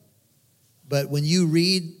love, but when you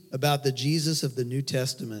read about the Jesus of the New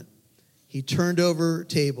Testament, he turned over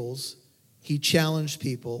tables, he challenged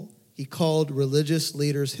people, he called religious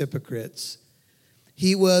leaders hypocrites.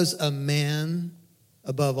 He was a man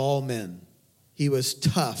above all men. He was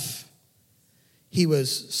tough. He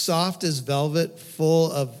was soft as velvet,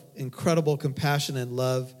 full of incredible compassion and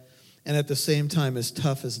love, and at the same time as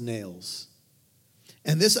tough as nails.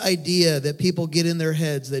 And this idea that people get in their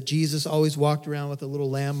heads that Jesus always walked around with a little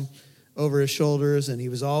lamb over his shoulders, and he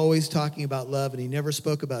was always talking about love, and he never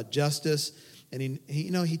spoke about justice, and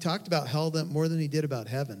he talked about hell more than he did about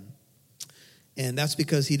heaven. And that's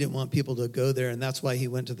because he didn't want people to go there, and that's why he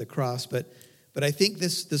went to the cross. But I think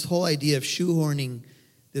this whole idea of shoehorning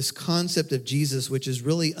this concept of Jesus, which is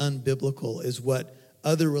really unbiblical, is what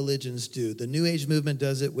other religions do. The New Age movement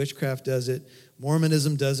does it, witchcraft does it,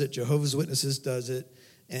 Mormonism does it, Jehovah's Witnesses does it,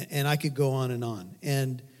 and I could go on.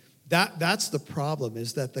 And that's the problem,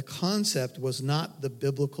 is that the concept was not the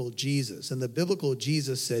biblical Jesus. And the biblical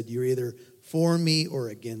Jesus said, you're either for me or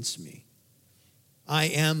against me. I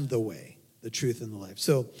am the way, the truth, and the life.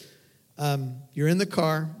 So you're in the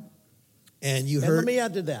car, and you heard... Let me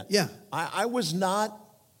add to that. Yeah. I was not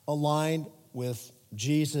aligned with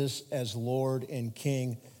Jesus as Lord and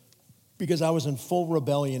King because I was in full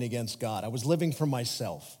rebellion against God. I was living for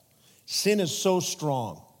myself. Sin is so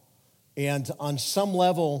strong. And on some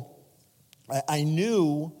level, I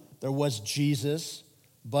knew there was Jesus,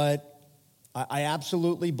 but I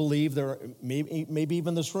absolutely believe there, maybe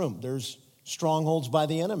even this room, there's strongholds by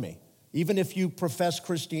the enemy. Even if you profess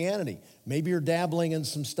Christianity, maybe you're dabbling in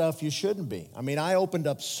some stuff you shouldn't be. I mean, I opened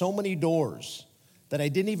up so many doors that I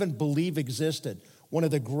didn't even believe existed. One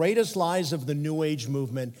of the greatest lies of the New Age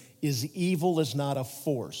movement is evil is not a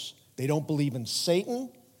force. They don't believe in Satan.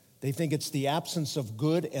 They think it's the absence of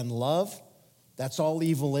good and love. That's all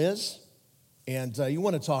evil is. And you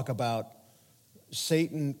want to talk about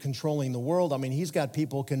Satan controlling the world. I mean, he's got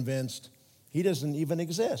people convinced he doesn't even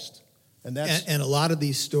exist. And a lot of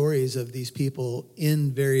these stories of these people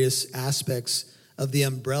in various aspects of the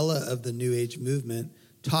umbrella of the New Age movement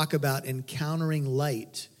talk about encountering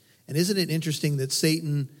light. And isn't it interesting that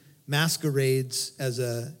Satan masquerades as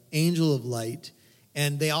an angel of light,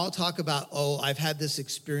 and they all talk about, I've had this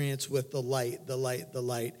experience with the light.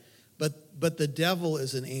 But the devil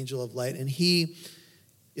is an angel of light, and he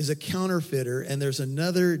is a counterfeiter, and there's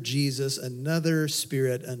another Jesus, another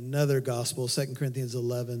spirit, another gospel, 2 Corinthians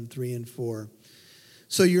 11, 3 and 4.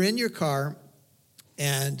 So you're in your car,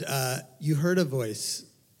 and you heard a voice,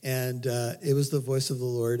 and it was the voice of the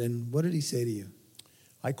Lord. And what did he say to you?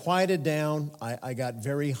 I quieted down. I got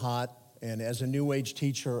very hot. And as a New Age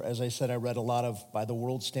teacher, as I said, I read a lot of, by the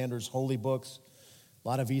world standards, holy books, a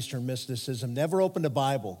lot of Eastern mysticism. Never opened a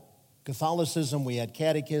Bible. Catholicism, we had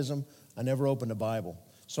catechism. I never opened a Bible.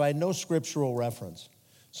 So I had no scriptural reference.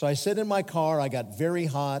 So I sit in my car. I got very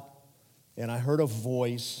hot. And I heard a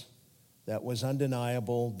voice that was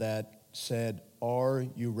undeniable that said, "Are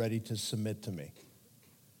you ready to submit to me?"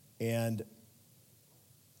 And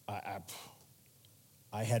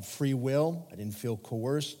I had free will. I didn't feel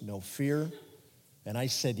coerced, no fear. And I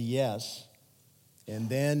said yes. And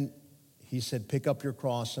then he said, "Pick up your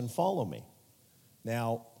cross and follow me."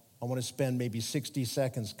 Now, I want to spend maybe 60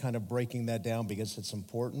 seconds kind of breaking that down because it's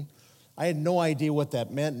important. I had no idea what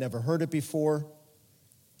that meant, never heard it before.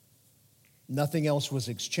 Nothing else was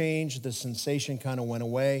exchanged. The sensation kind of went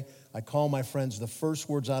away. I called my friends. The first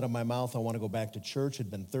words out of my mouth, "I want to go back to church." It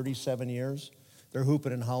had been 37 years. They're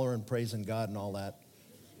hooping and hollering, praising God and all that.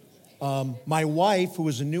 My wife, who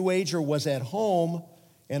was a New Ager, was at home,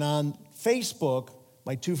 and on Facebook,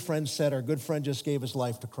 my two friends said, "Our good friend just gave his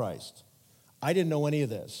life to Christ." I didn't know any of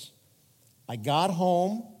this. I got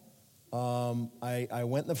home. I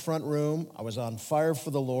went in the front room. I was on fire for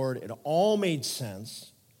the Lord. It all made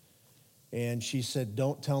sense. And she said,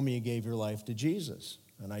 "Don't tell me you gave your life to Jesus."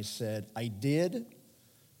 And I said, "I did."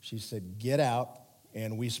 She said, "Get out."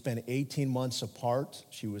 And we spent 18 months apart.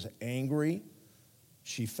 She was angry.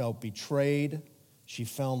 She felt betrayed. She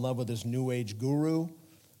fell in love with this New Age guru.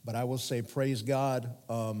 But I will say, praise God,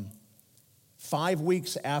 5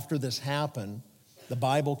 weeks after this happened, the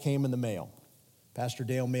Bible came in the mail. Pastor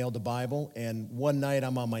Dale mailed the Bible, and one night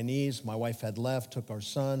I'm on my knees. My wife had left, took our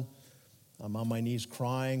son. I'm on my knees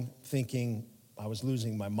crying, thinking I was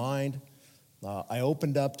losing my mind. I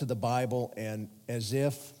opened up to the Bible, and as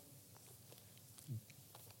if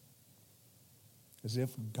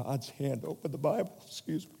God's hand opened the Bible,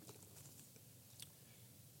 excuse me.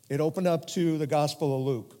 it opened up to the Gospel of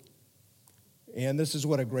Luke. And this is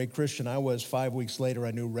what a great Christian I was. 5 weeks later,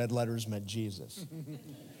 I knew red letters meant Jesus.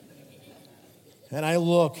 And I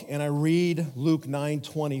look and I read Luke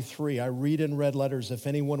 9:23. I read in red letters, if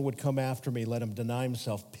anyone would come after me, let him deny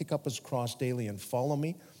himself, pick up his cross daily and follow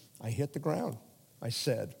me. I hit the ground. I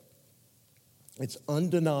said, it's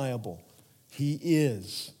undeniable. He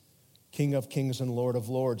is King of Kings and Lord of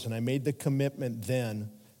Lords. And I made the commitment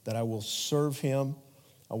then that I will serve him.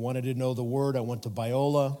 I wanted to know the word. I went to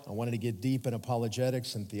Biola. I wanted to get deep in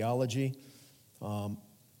apologetics and theology.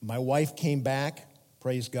 My wife came back,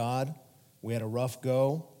 praise God. We had a rough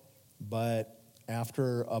go, but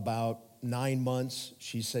after about 9 months,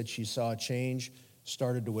 she said she saw a change,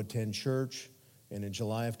 started to attend church, and in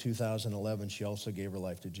July of 2011, she also gave her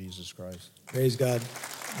life to Jesus Christ. Praise God.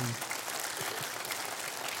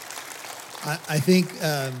 I think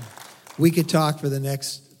we could talk for the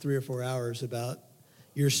next 3 or 4 hours about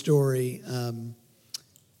your story.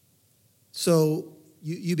 So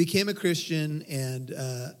you became a Christian, and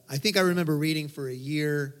I think I remember reading for a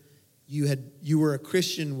year. You were a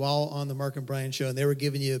Christian while on the Mark and Brian show, and they were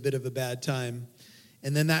giving you a bit of a bad time.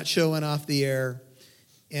 And then that show went off the air,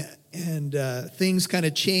 and things kind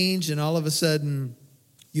of changed, and all of a sudden,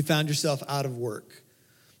 you found yourself out of work.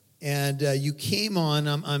 And you came on,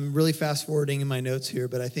 I'm really fast-forwarding in my notes here,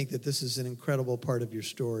 but I think that this is an incredible part of your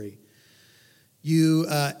story. You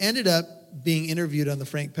ended up being interviewed on the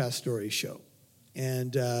Frank Pastore show.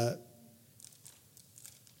 And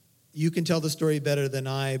you can tell the story better than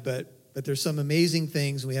I, but there's some amazing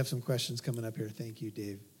things, and we have some questions coming up here. Thank you,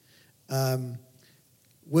 Dave.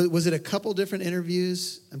 Was it a couple different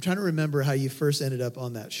interviews? I'm trying to remember how you first ended up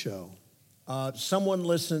on that show. Someone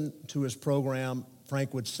listened to his program.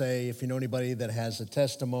 Frank would say, if you know anybody that has a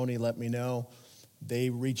testimony, let me know. They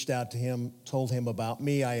reached out to him, told him about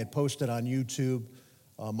me. I had posted on YouTube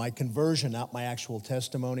my conversion, not my actual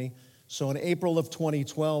testimony. So in April of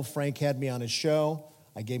 2012, Frank had me on his show.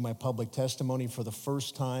 I gave my public testimony for the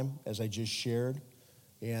first time, as I just shared.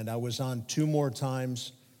 And I was on 2 more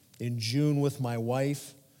times in June with my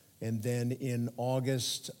wife, and then in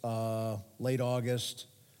August, late August,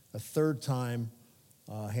 a 3rd time,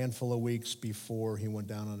 a handful of weeks before he went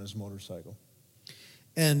down on his motorcycle.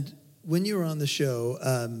 And when you were on the show,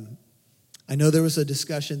 I know there was a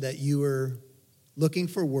discussion that you were looking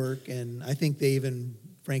for work, and I think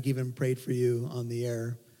Frank even prayed for you on the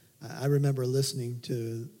air. I remember listening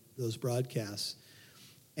to those broadcasts.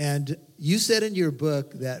 And you said in your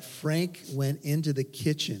book that Frank went into the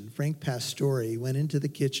kitchen, Frank Pastore went into the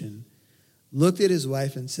kitchen, looked at his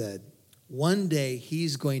wife and said, one day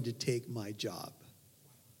he's going to take my job.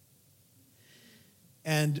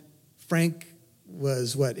 And Frank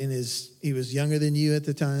was he was younger than you at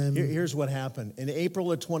the time? Here's what happened. In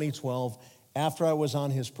April of 2012, after I was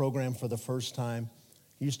on his program for the first time,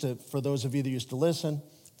 for those of you that used to listen,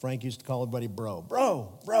 Frank used to call everybody bro,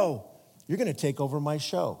 you're going to take over my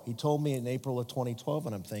show. He told me in April of 2012,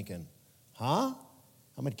 and I'm thinking, huh?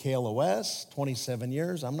 I'm at KLOS, 27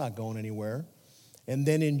 years, I'm not going anywhere. And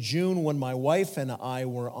then in June, when my wife and I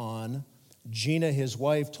were on, Gina, his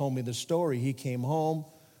wife, told me the story. He came home.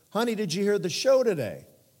 Honey, did you hear the show today?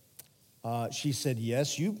 She said,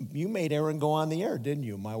 yes, you made Aaron go on the air, didn't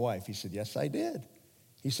you, my wife? He said, yes, I did.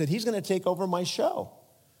 He said, he's going to take over my show.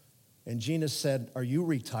 And Gina said, are you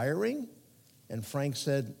retiring? And Frank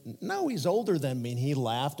said, no, he's older than me. And he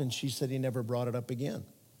laughed, and she said he never brought it up again.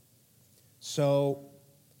 So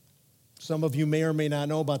some of you may or may not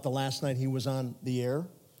know about the last night he was on the air.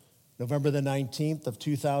 November the 19th of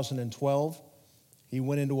 2012, he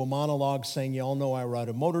went into a monologue saying, you all know I ride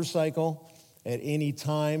a motorcycle. At any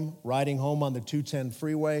time, riding home on the 210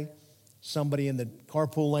 freeway, somebody in the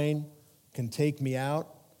carpool lane can take me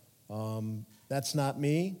out. That's not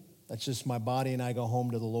me. That's just my body, and I go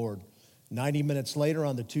home to the Lord. 90 minutes later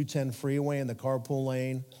on the 210 freeway in the carpool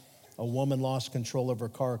lane, a woman lost control of her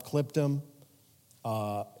car, clipped him.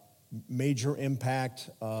 Major impact.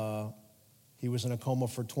 He was in a coma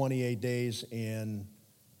for 28 days and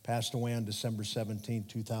passed away on December 17,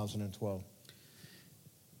 2012.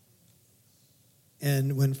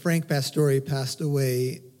 And when Frank Pastore passed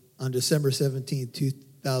away on December 17,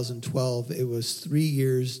 2012, it was 3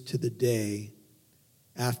 years to the day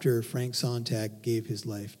after Frank Sontag gave his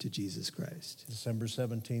life to Jesus Christ. December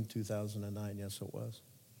 17, 2009, yes, it was.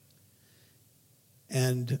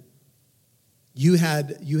 And you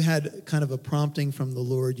had kind of a prompting from the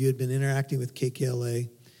Lord. You had been interacting with KKLA.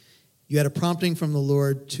 You had a prompting from the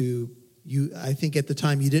Lord I think at the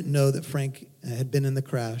time you didn't know that Frank had been in the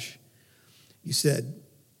crash. You said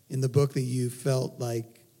in the book that you felt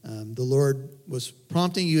like the Lord was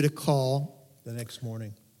prompting you to call. The next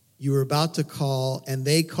morning. You were about to call, and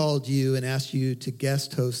they called you and asked you to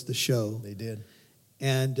guest host the show. They did.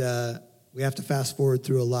 And we have to fast forward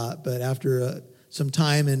through a lot, but after some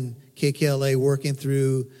time in KKLA working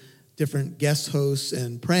through different guest hosts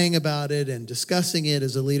and praying about it and discussing it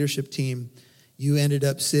as a leadership team, you ended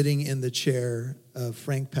up sitting in the chair of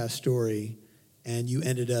Frank Pastore, and you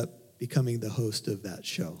ended up becoming the host of that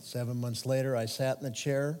show. 7 months later, I sat in the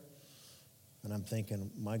chair, and I'm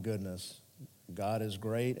thinking, my goodness, God is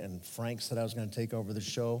great, and Frank said I was going to take over the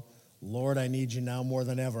show. Lord, I need you now more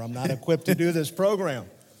than ever. I'm not equipped to do this program.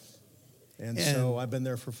 And so I've been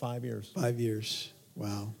there for 5 years. 5 years.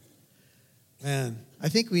 Wow. Man, I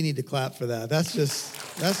think we need to clap for that. That's just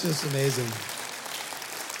amazing.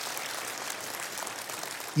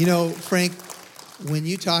 You know, Frank, when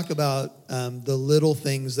you talk about the little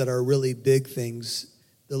things that are really big things,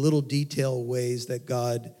 the little detail ways that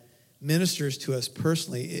God ministers to us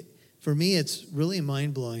personally, for me, it's really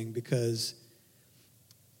mind-blowing, because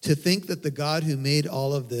to think that the God who made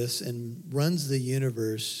all of this and runs the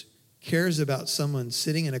universe cares about someone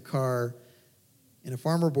sitting in a car in a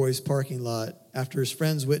Farmer Boys parking lot after his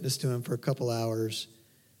friends witnessed to him for a couple hours,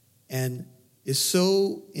 and is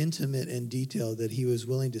so intimate and detailed that he was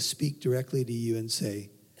willing to speak directly to you and say,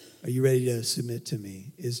 are you ready to submit to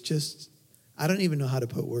me? Is just, I don't even know how to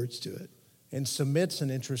put words to it. And submit's an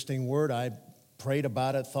interesting word. I prayed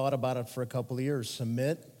about it, thought about it for a couple of years.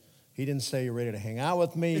 Submit. He didn't say, you're ready to hang out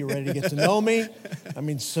with me, you're ready to get to know me. I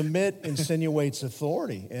mean, submit insinuates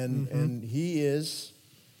authority, and he's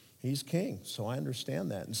king, so I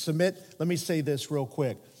understand that. And submit, let me say this real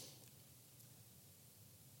quick.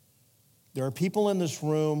 There are people in this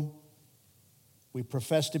room, we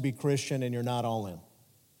profess to be Christian, and you're not all in.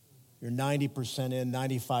 You're 90% in,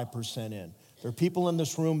 95% in. There are people in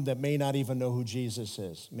this room that may not even know who Jesus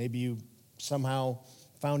is. Maybe you somehow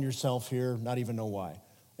found yourself here, not even know why.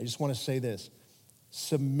 I just want to say this.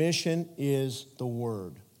 Submission is the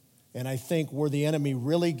word. And I think where the enemy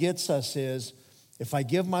really gets us is, if I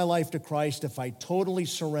give my life to Christ, if I totally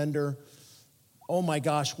surrender, oh my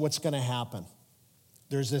gosh, what's going to happen?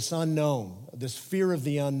 There's this unknown, this fear of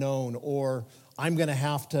the unknown, or I'm going to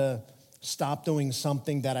have to stop doing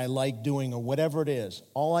something that I like doing, or whatever it is.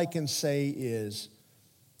 All I can say is,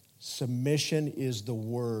 submission is the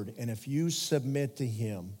word. And if you submit to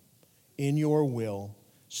him in your will,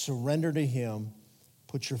 surrender to him,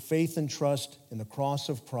 put your faith and trust in the cross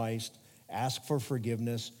of Christ, ask for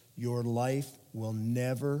forgiveness, your life will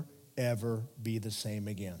never, ever be the same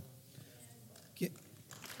again.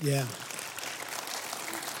 Yeah.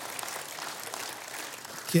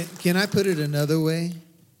 Can I put it another way?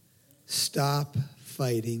 Stop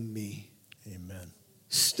fighting me. Amen.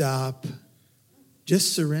 Stop.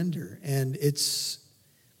 Just surrender. And it's,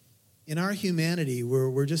 in our humanity,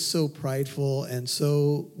 we're just so prideful, and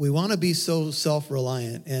so we want to be so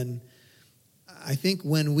self-reliant. And I think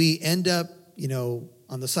when we end up,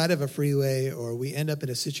 on the side of a freeway, or we end up in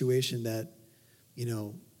a situation that,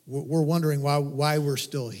 we're wondering why we're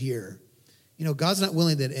still here. God's not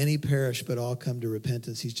willing that any perish, but all come to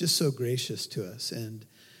repentance. He's just so gracious to us. And,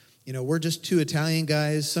 we're just two Italian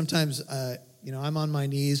guys. Sometimes, I'm on my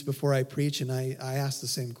knees before I preach, and I ask the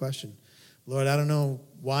same question. Lord, I don't know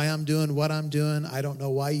why I'm doing what I'm doing. I don't know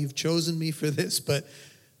why you've chosen me for this, but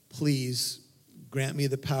please grant me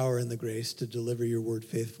the power and the grace to deliver your word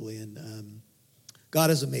faithfully. And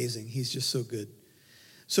God is amazing. He's just so good.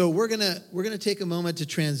 So we're gonna take a moment to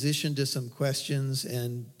transition to some questions.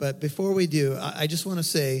 But before we do, I just want to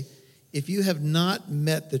say, if you have not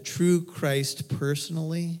met the true Christ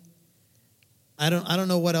personally, I don't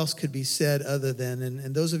know what else could be said other than,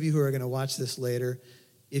 and those of you who are going to watch this later,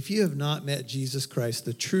 if you have not met Jesus Christ,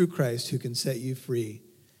 the true Christ who can set you free,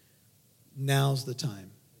 now's the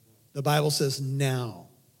time. The Bible says now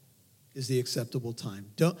is the acceptable time.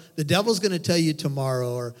 The devil's going to tell you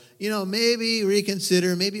tomorrow, or, maybe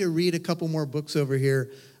reconsider, maybe you read a couple more books over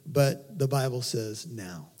here, but the Bible says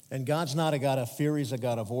now. And God's not a God of fear, he's a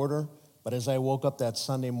God of order. But as I woke up that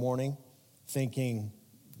Sunday morning thinking,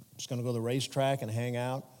 I'm just going to go to the racetrack and hang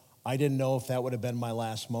out, I didn't know if that would have been my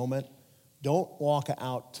last moment. Don't walk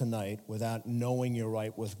out tonight without knowing you're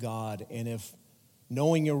right with God. And if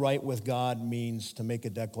knowing you're right with God means to make a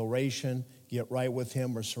declaration, get right with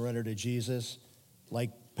him, or surrender to Jesus, like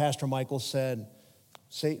Pastor Michael said,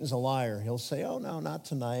 Satan's a liar. He'll say, oh, no, not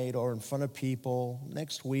tonight, or in front of people,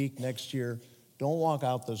 next week, next year. Don't walk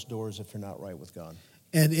out those doors if you're not right with God.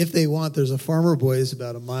 And if they want, there's a Farmer Boys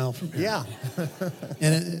about a mile from here. Yeah.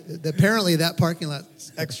 And apparently that parking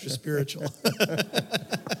lot's extra spiritual.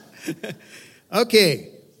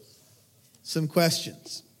 Okay, some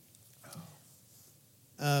questions.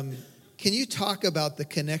 Can you talk about the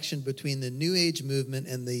connection between the New Age movement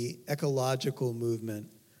and the ecological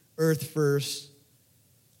movement? Earth First.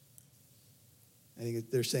 I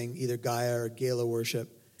think they're saying either Gaia or Gala worship.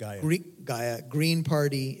 Gaia, Green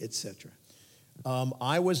Party, etc.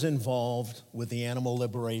 I was involved with the Animal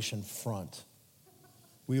Liberation Front.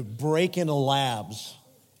 We would break into labs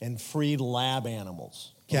and free lab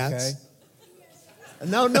animals. Cats?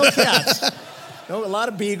 Okay? No cats. No, a lot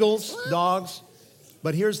of beagles, dogs.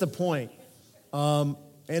 But here's the point. And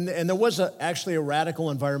there was actually a radical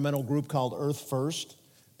environmental group called Earth First.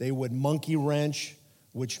 They would monkey wrench,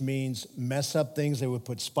 which means mess up things. They would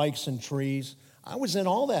put spikes in trees. I was in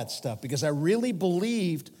all that stuff because I really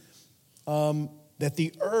believed that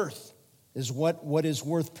the earth is what is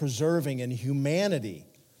worth preserving, and humanity.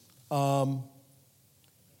 And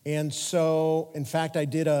so, in fact, I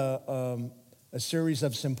did a series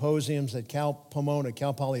of symposiums at Cal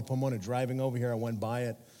Poly Pomona. Driving over here, I went by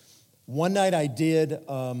it. One night I did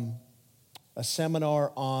a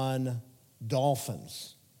seminar on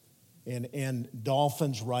dolphins and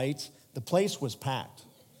dolphins' rights. The place was packed.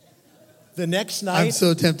 The next night... I'm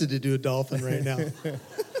so tempted to do a dolphin right now.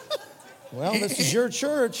 Well, this is your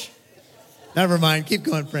church. Never mind. Keep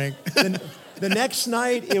going, Frank. The next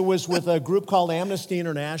night, it was with a group called Amnesty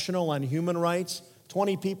International on human rights.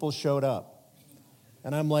 20 people showed up.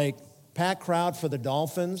 And I'm like, packed crowd for the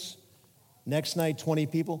dolphins. Next night, 20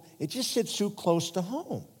 people. It just sits too close to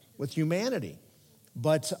home with humanity.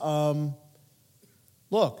 But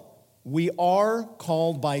look, we are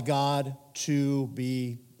called by God to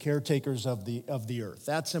be caretakers of the earth.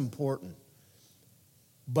 That's important.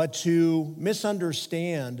 But to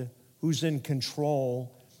misunderstand who's in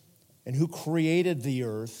control and who created the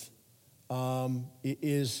earth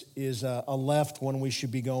is a left when we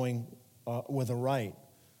should be going with a right.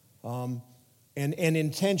 And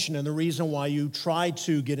intention, and the reason why you try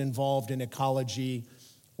to get involved in ecology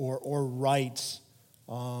or rights,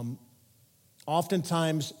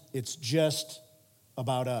 oftentimes it's just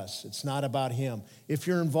about us. It's not about him. If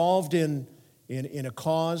you're involved in a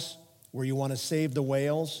cause where you want to save the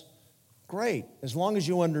whales, great. As long as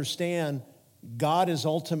you understand God is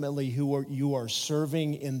ultimately who you are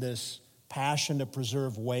serving in this passion to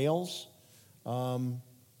preserve whales.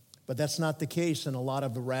 But that's not the case in a lot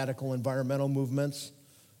of the radical environmental movements.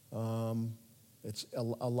 It's a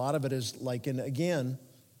lot of it is like, and again,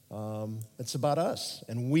 it's about us.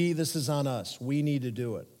 And this is on us. We need to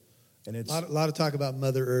do it. And it's a lot of talk about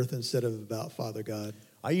Mother Earth instead of about Father God.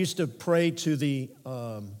 I used to pray to the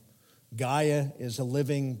Gaia is a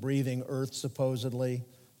living, breathing earth, supposedly.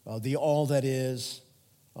 The all that is.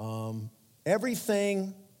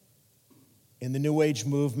 Everything in the New Age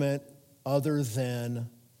movement other than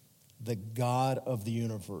the God of the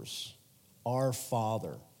universe, our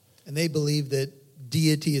Father. And they believe that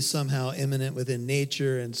deity is somehow immanent within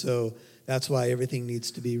nature, and so that's why everything needs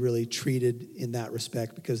to be really treated in that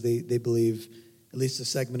respect, because they believe, at least a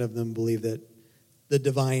segment of them believe, that the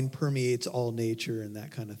divine permeates all nature and that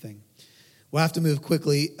kind of thing. We'll have to move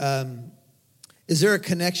quickly. Is there a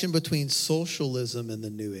connection between socialism and the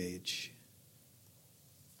New Age?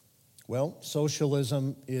 Well,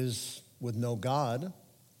 socialism is with no God.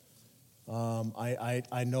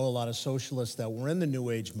 I know a lot of socialists that were in the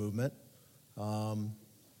New Age movement. Can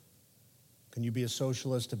you be a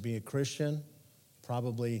socialist to be a Christian?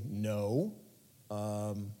 Probably no.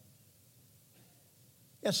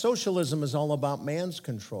 Socialism is all about man's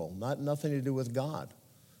control, nothing to do with God.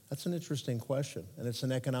 That's an interesting question, and it's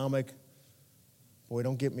an economic. Boy,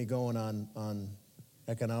 don't get me going on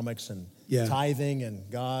economics and tithing and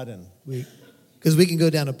God and because we can go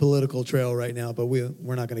down a political trail right now, but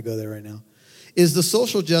we're not going to go there right now. Is the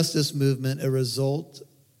social justice movement a result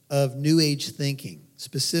of New Age thinking,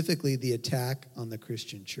 specifically the attack on the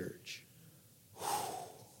Christian church?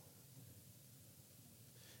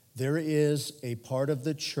 There is a part of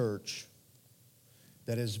the church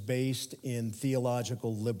that is based in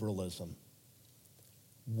theological liberalism,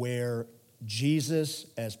 where Jesus,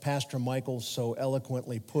 as Pastor Michael so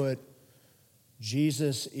eloquently put,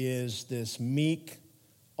 Jesus is this meek,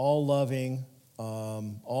 all-loving,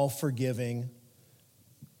 all-forgiving,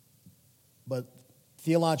 but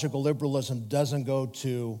theological liberalism doesn't go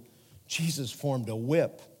to Jesus formed a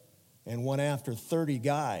whip and went after 30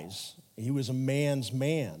 guys. He was a man's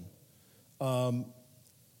man.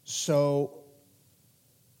 So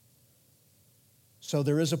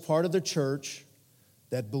there is a part of the church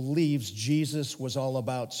that believes Jesus was all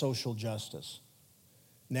about social justice.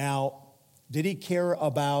 Now, did he care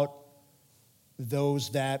about those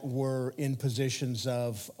that were in positions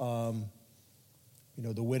of,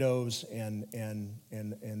 the widows and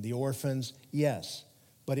the orphans? Yes.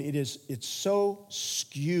 but it's so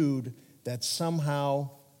skewed that somehow,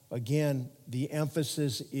 again, the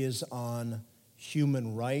emphasis is on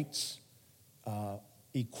human rights,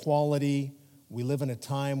 equality. We live in a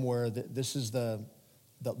time where this is the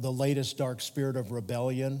latest dark spirit of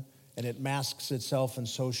rebellion, and it masks itself in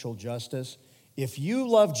social justice. If you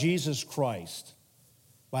love Jesus Christ,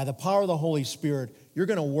 by the power of the Holy Spirit, you're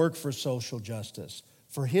going to work for social justice,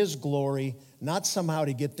 for His glory, not somehow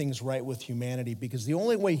to get things right with humanity, because the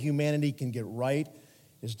only way humanity can get right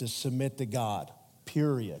is to submit to God,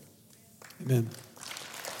 period. Amen.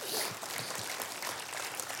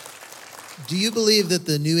 Do you believe that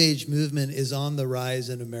the New Age movement is on the rise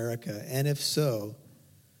in America? And if so,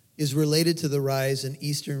 is related to the rise in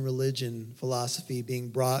Eastern religion philosophy being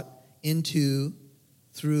brought into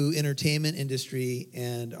through entertainment industry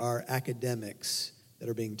and our academics that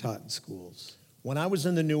are being taught in schools? When I was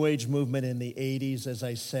in the New Age movement in the 80s, as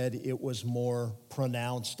I said, it was more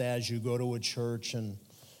pronounced as you go to a church and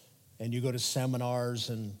you go to seminars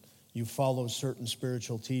and you follow certain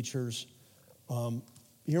spiritual teachers.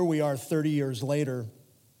 Here we are 30 years later.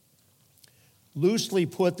 Loosely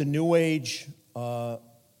put, the New Age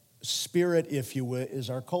spirit, if you will, is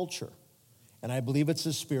our culture. And I believe it's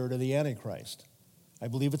the spirit of the Antichrist. I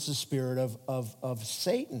believe it's the spirit of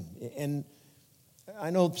Satan. And I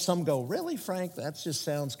know some go, really, Frank? That just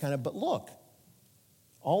sounds kind of, but look,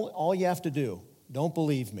 all you have to do, don't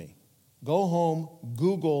believe me, go home,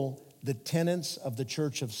 Google the tenets of the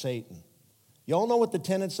Church of Satan. You all know what the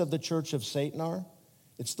tenets of the Church of Satan are?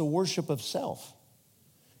 It's the worship of self.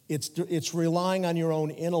 It's relying on your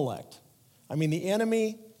own intellect. I mean, the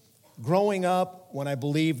enemy, growing up, when I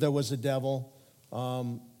believed there was a devil,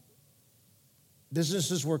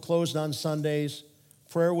 businesses were closed on Sundays,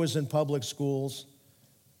 prayer was in public schools,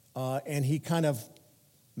 and he kind of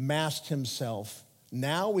masked himself.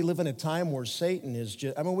 Now we live in a time where Satan is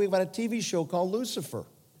just, we've got a TV show called Lucifer,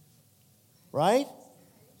 right?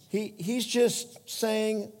 He's just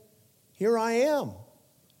saying, here I am.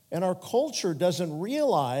 And our culture doesn't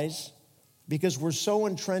realize, because we're so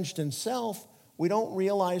entrenched in self, we don't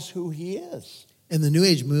realize who he is. And the New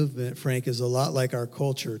Age movement, Frank, is a lot like our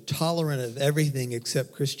culture, tolerant of everything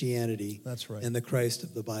except Christianity. That's right. And the Christ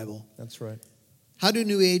of the Bible. That's right. How do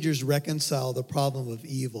New Agers reconcile the problem of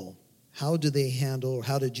evil? How did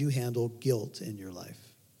you handle guilt in your life?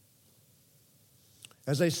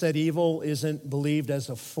 As I said, evil isn't believed as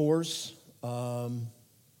a force.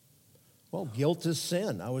 Guilt is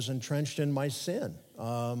sin. I was entrenched in my sin.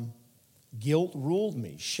 Guilt ruled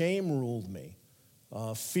me. Shame ruled me.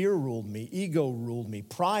 Fear ruled me. Ego ruled me.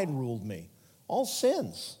 Pride ruled me. All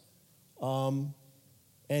sins. And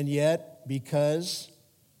yet, because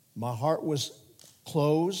my heart was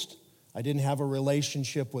closed, I didn't have a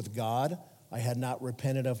relationship with God, I had not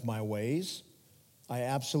repented of my ways, I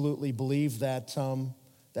absolutely believe that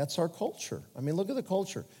that's our culture. I mean, look at the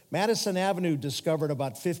culture. Madison Avenue discovered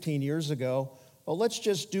about 15 years ago, well, let's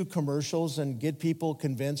just do commercials and get people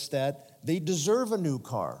convinced that they deserve a new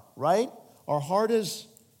car, right? Our heart is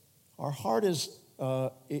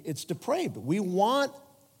it's depraved.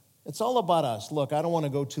 It's all about us. Look, I don't want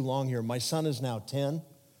to go too long here. My son is now 10.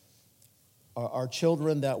 Our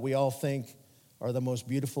children that we all think are the most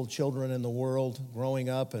beautiful children in the world growing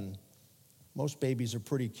up, and most babies are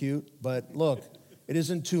pretty cute, but look, it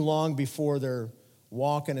isn't too long before they're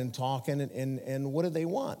walking and talking, and what do they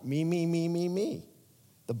want? Me, me, me, me, me.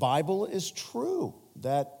 The Bible is true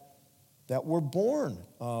that we're born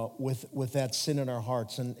with that sin in our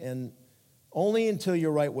hearts, and only until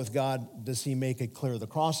you're right with God does He make it clear. The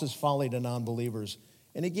cross is folly to non-believers.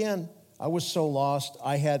 And again, I was so lost.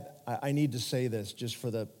 I need to say this just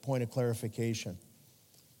for the point of clarification.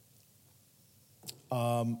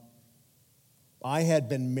 I had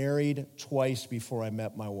been married twice before I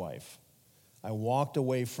met my wife. I walked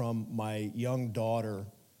away from my young daughter.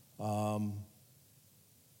 I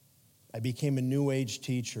became a New Age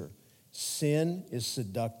teacher. Sin is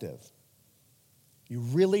seductive. You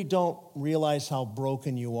really don't realize how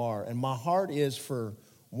broken you are. And my heart is for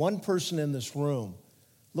one person in this room.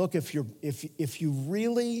 Look, if you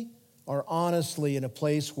really are honestly in a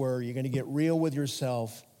place where you're going to get real with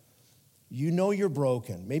yourself, you know you're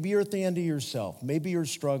broken. Maybe you're at the end of yourself. Maybe you're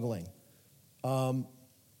struggling. Don't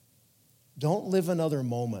live another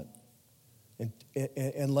moment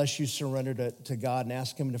unless you surrender to God and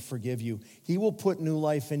ask Him to forgive you. He will put new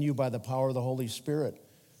life in you by the power of the Holy Spirit.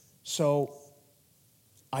 So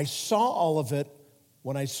I saw all of it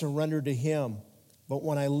when I surrendered to Him. But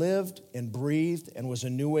when I lived and breathed and was a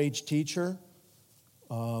New Age teacher,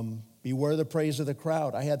 beware the praise of the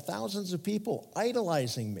crowd. I had thousands of people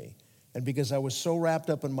idolizing me. And because I was so wrapped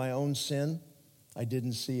up in my own sin, I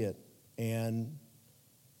didn't see it. And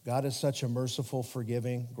God is such a merciful,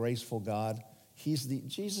 forgiving, graceful God.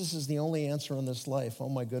 Jesus is the only answer in this life. Oh,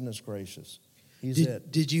 my goodness gracious. He's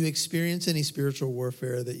it. Did you experience any spiritual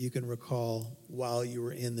warfare that you can recall while you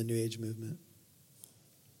were in the New Age movement?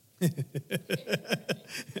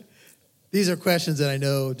 These are questions that I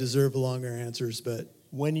know deserve longer answers, but...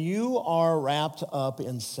 When you are wrapped up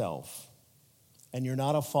in self and you're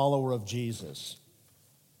not a follower of Jesus,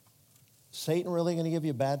 Satan really going to give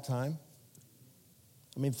you a bad time?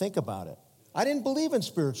 I mean, think about it. I didn't believe in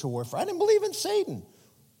spiritual warfare. I didn't believe in Satan.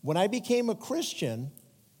 When I became a Christian,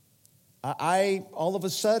 I all of a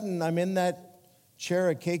sudden, I'm in that chair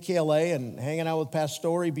at KKLA and hanging out with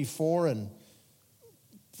Pastore before, and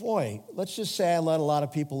boy, let's just say I led a lot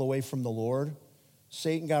of people away from the Lord.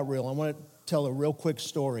 Satan got real. I want to tell a real quick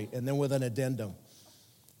story, and then with an addendum.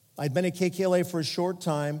 I'd been at KKLA for a short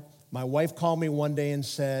time. My wife called me one day and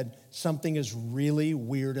said, something is really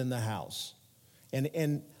weird in the house.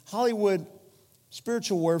 And Hollywood,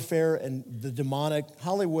 spiritual warfare and the demonic,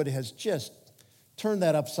 Hollywood has just turned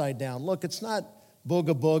that upside down. Look, it's not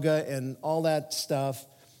booga booga and all that stuff.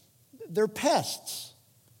 They're pests.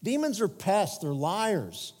 Demons are pests. They're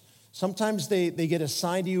liars. Sometimes they get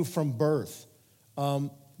assigned to you from birth.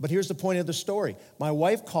 But here's the point of the story. My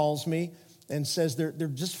wife calls me and says there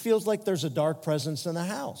just feels like there's a dark presence in the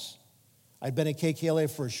house. I'd been at KKLA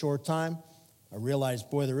for a short time. I realized,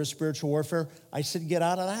 boy, there is spiritual warfare. I said, get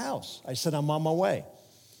out of the house. I said, I'm on my way.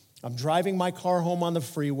 I'm driving my car home on the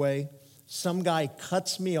freeway. Some guy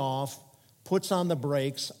cuts me off, puts on the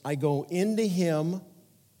brakes. I go into him.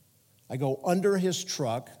 I go under his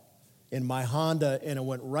truck in my Honda, and it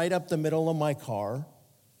went right up the middle of my car.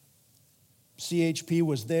 CHP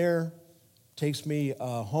was there, takes me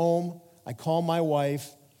home. I call my wife,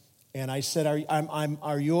 and I said,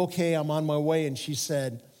 are you okay? I'm on my way. And she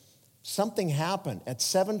said, something happened. At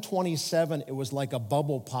 7:27, it was like a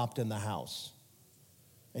bubble popped in the house.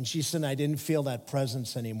 And she said, I didn't feel that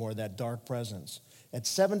presence anymore, that dark presence. At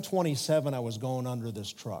 7:27, I was going under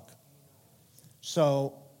this truck.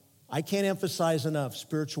 So I can't emphasize enough,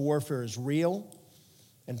 spiritual warfare is real.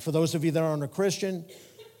 And for those of you that aren't a Christian,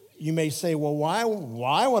 you may say, well, why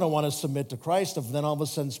would I want to submit to Christ if then all of a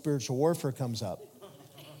sudden spiritual warfare comes up?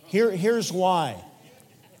 Here's why.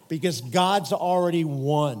 Because God's already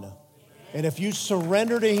won. And if you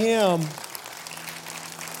surrender to Him...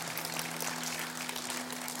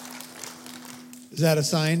 Is that a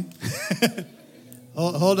sign?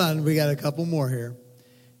 Hold on, we got a couple more here.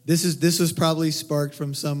 This was probably sparked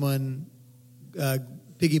from someone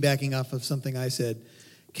piggybacking off of something I said.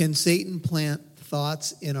 Can Satan plant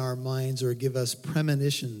thoughts in our minds or give us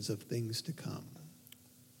premonitions of things to come?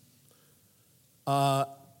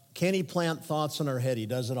 Can he plant thoughts in our head? He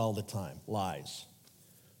does it all the time. Lies.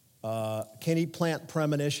 Can he plant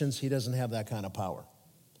premonitions? He doesn't have that kind of power.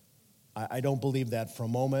 I don't believe that for a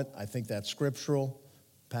moment. I think that's scriptural.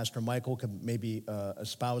 Pastor Michael could maybe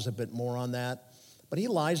espouse a bit more on that. But he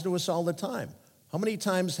lies to us all the time. How many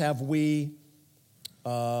times have we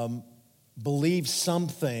believed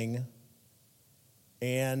something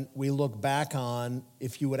and we look back on,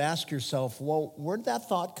 if you would ask yourself, well, where'd that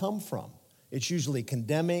thought come from? It's usually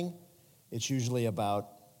condemning. It's usually about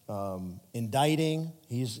indicting.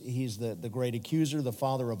 He's the great accuser, the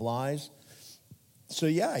father of lies. So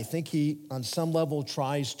yeah, I think he, on some level,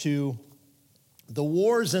 tries to, the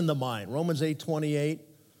war's in the mind. Romans 8:28,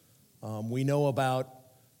 we know about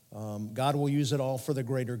God will use it all for the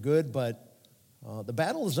greater good, but the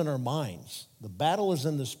battle is in our minds. The battle is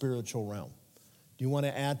in the spiritual realm. Do you want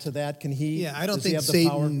to add to that? Can he? Yeah, I don't think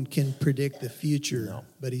Satan can predict the future, no.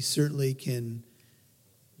 But he certainly can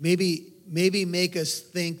maybe make us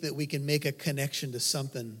think that we can make a connection to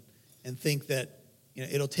something and think that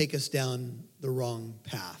it'll take us down the wrong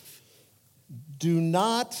path. Do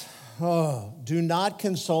not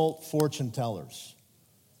consult fortune tellers.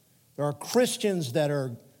 There are Christians that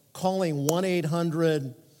are calling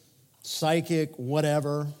 1-800-psychic,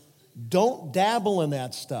 whatever. Don't dabble in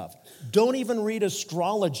that stuff. Don't even read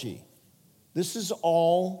astrology. This is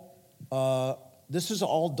all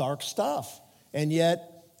dark stuff. And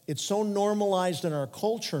yet, it's so normalized in our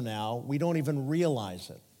culture now, we don't even realize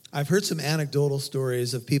it. I've heard some anecdotal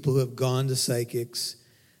stories of people who have gone to psychics,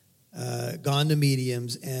 gone to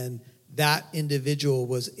mediums, and that individual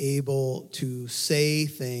was able to say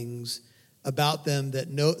things about them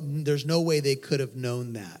that there's no way they could have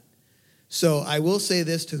known that. So I will say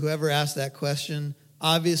this to whoever asked that question.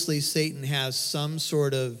 Obviously, Satan has some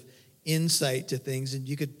sort of insight to things, and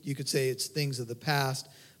you could say it's things of the past,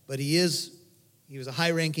 but he was a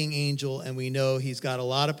high-ranking angel, and we know he's got a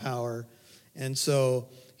lot of power, and so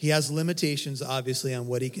he has limitations, obviously, on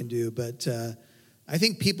what he can do, but I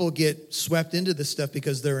think people get swept into this stuff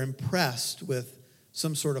because they're impressed with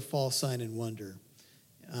some sort of false sign and wonder.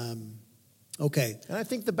 Okay. And I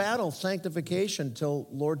think the battle, sanctification, till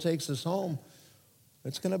Lord takes us home,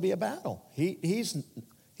 it's going to be a battle. He's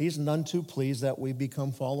none too pleased that we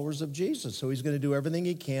become followers of Jesus, so he's going to do everything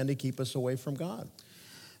he can to keep us away from God.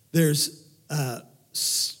 There's a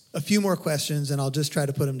few more questions, and I'll just try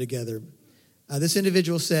to put them together. This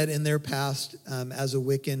individual said in their past, as a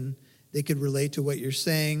Wiccan, they could relate to what you're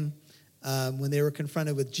saying. When they were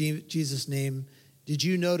confronted with Jesus' name, did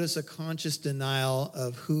you notice a conscious denial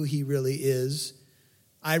of who he really is?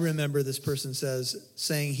 I remember, this person says,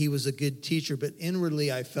 saying he was a good teacher, but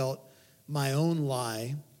inwardly I felt my own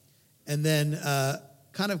lie. And then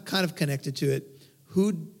kind of connected to it,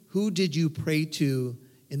 who did you pray to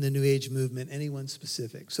in the New Age movement? Anyone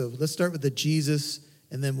specific? So let's start with the Jesus,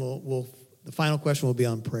 and then we'll the final question will be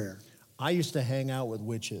on prayer. I used to hang out with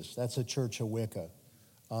witches. That's a church of Wicca.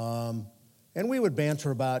 And we would banter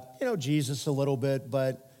about, Jesus a little bit,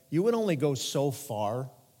 but you would only go so far.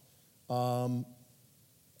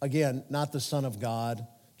 Again, not the Son of God,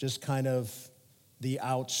 just kind of the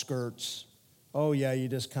outskirts. Oh, yeah, you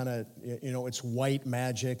just kind of, it's white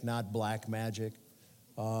magic, not black magic.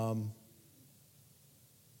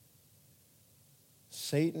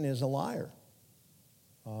 Satan is a liar.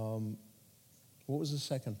 What was the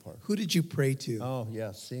second part? Who did you pray to? Oh,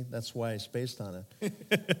 yeah, see, that's why I spaced on it.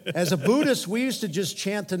 As a Buddhist, we used to just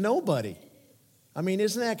chant to nobody. I mean,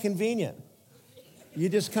 isn't that convenient? You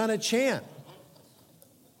just kind of chant.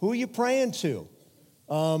 Who are you praying to?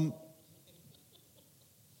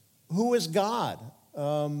 Who is God?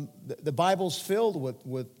 The Bible's filled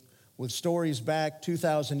with stories back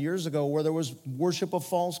 2,000 years ago where there was worship of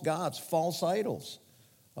false gods, false idols.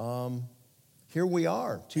 Here we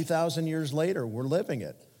are, 2,000 years later, we're living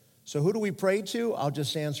it. So who do we pray to? I'll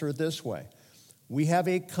just answer it this way. We have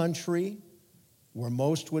a country where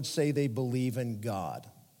most would say they believe in God.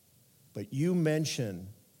 But you mention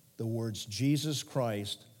the words Jesus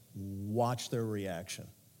Christ, watch their reaction.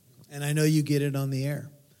 And I know you get it on the air,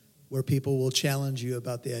 where people will challenge you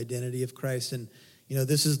about the identity of Christ. And,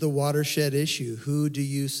 this is the watershed issue. Who do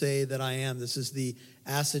you say that I am? This is the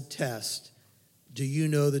acid test. Do you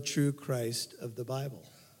know the true Christ of the Bible?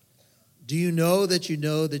 Do you know that you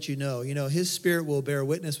know that you know? His Spirit will bear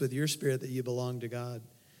witness with your spirit that you belong to God.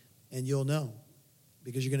 And you'll know,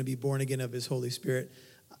 because you're going to be born again of his Holy Spirit.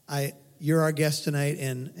 You're our guest tonight,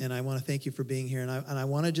 and I want to thank you for being here. And I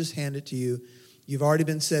want to just hand it to you. You've already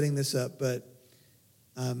been setting this up, but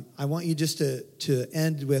I want you just to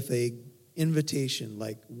end with a invitation.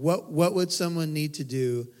 Like, what would someone need to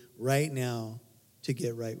do right now to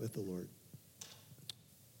get right with the Lord?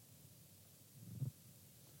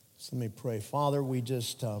 So let me pray. Father, we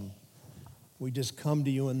just come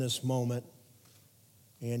to you in this moment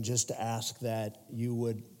and just ask that you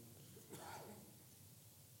would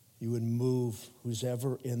move who's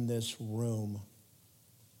ever in this room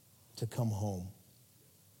to come home.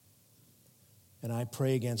 And I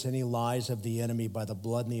pray against any lies of the enemy by the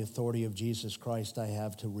blood and the authority of Jesus Christ. I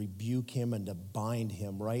have to rebuke him and to bind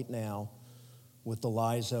him right now with the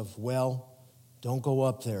lies of, don't go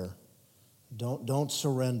up there. Don't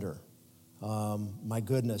surrender. My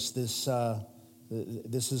goodness, this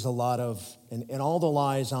is a lot of, and all the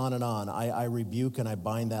lies on and on. I rebuke and I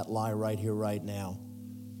bind that lie right here, right now.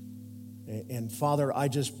 And Father, I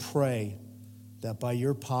just pray that by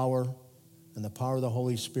your power and the power of the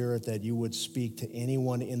Holy Spirit that you would speak to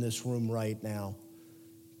anyone in this room right now.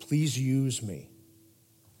 Please use me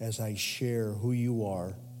as I share who you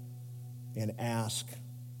are and ask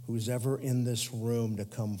who's ever in this room to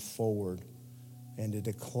come forward and to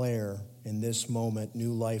declare in this moment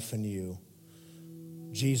new life in you.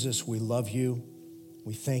 Jesus, we love you.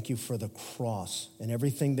 We thank you for the cross and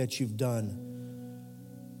everything that you've done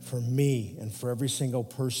for me and for every single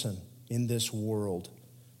person in this world.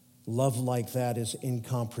 Love like that is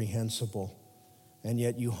incomprehensible. And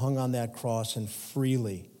yet you hung on that cross and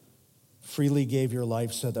freely gave your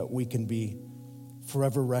life so that we can be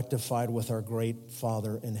forever rectified with our great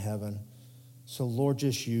Father in heaven. So Lord,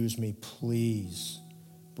 just use me, please.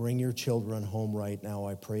 Bring your children home right now.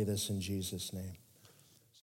 I pray this in Jesus' name.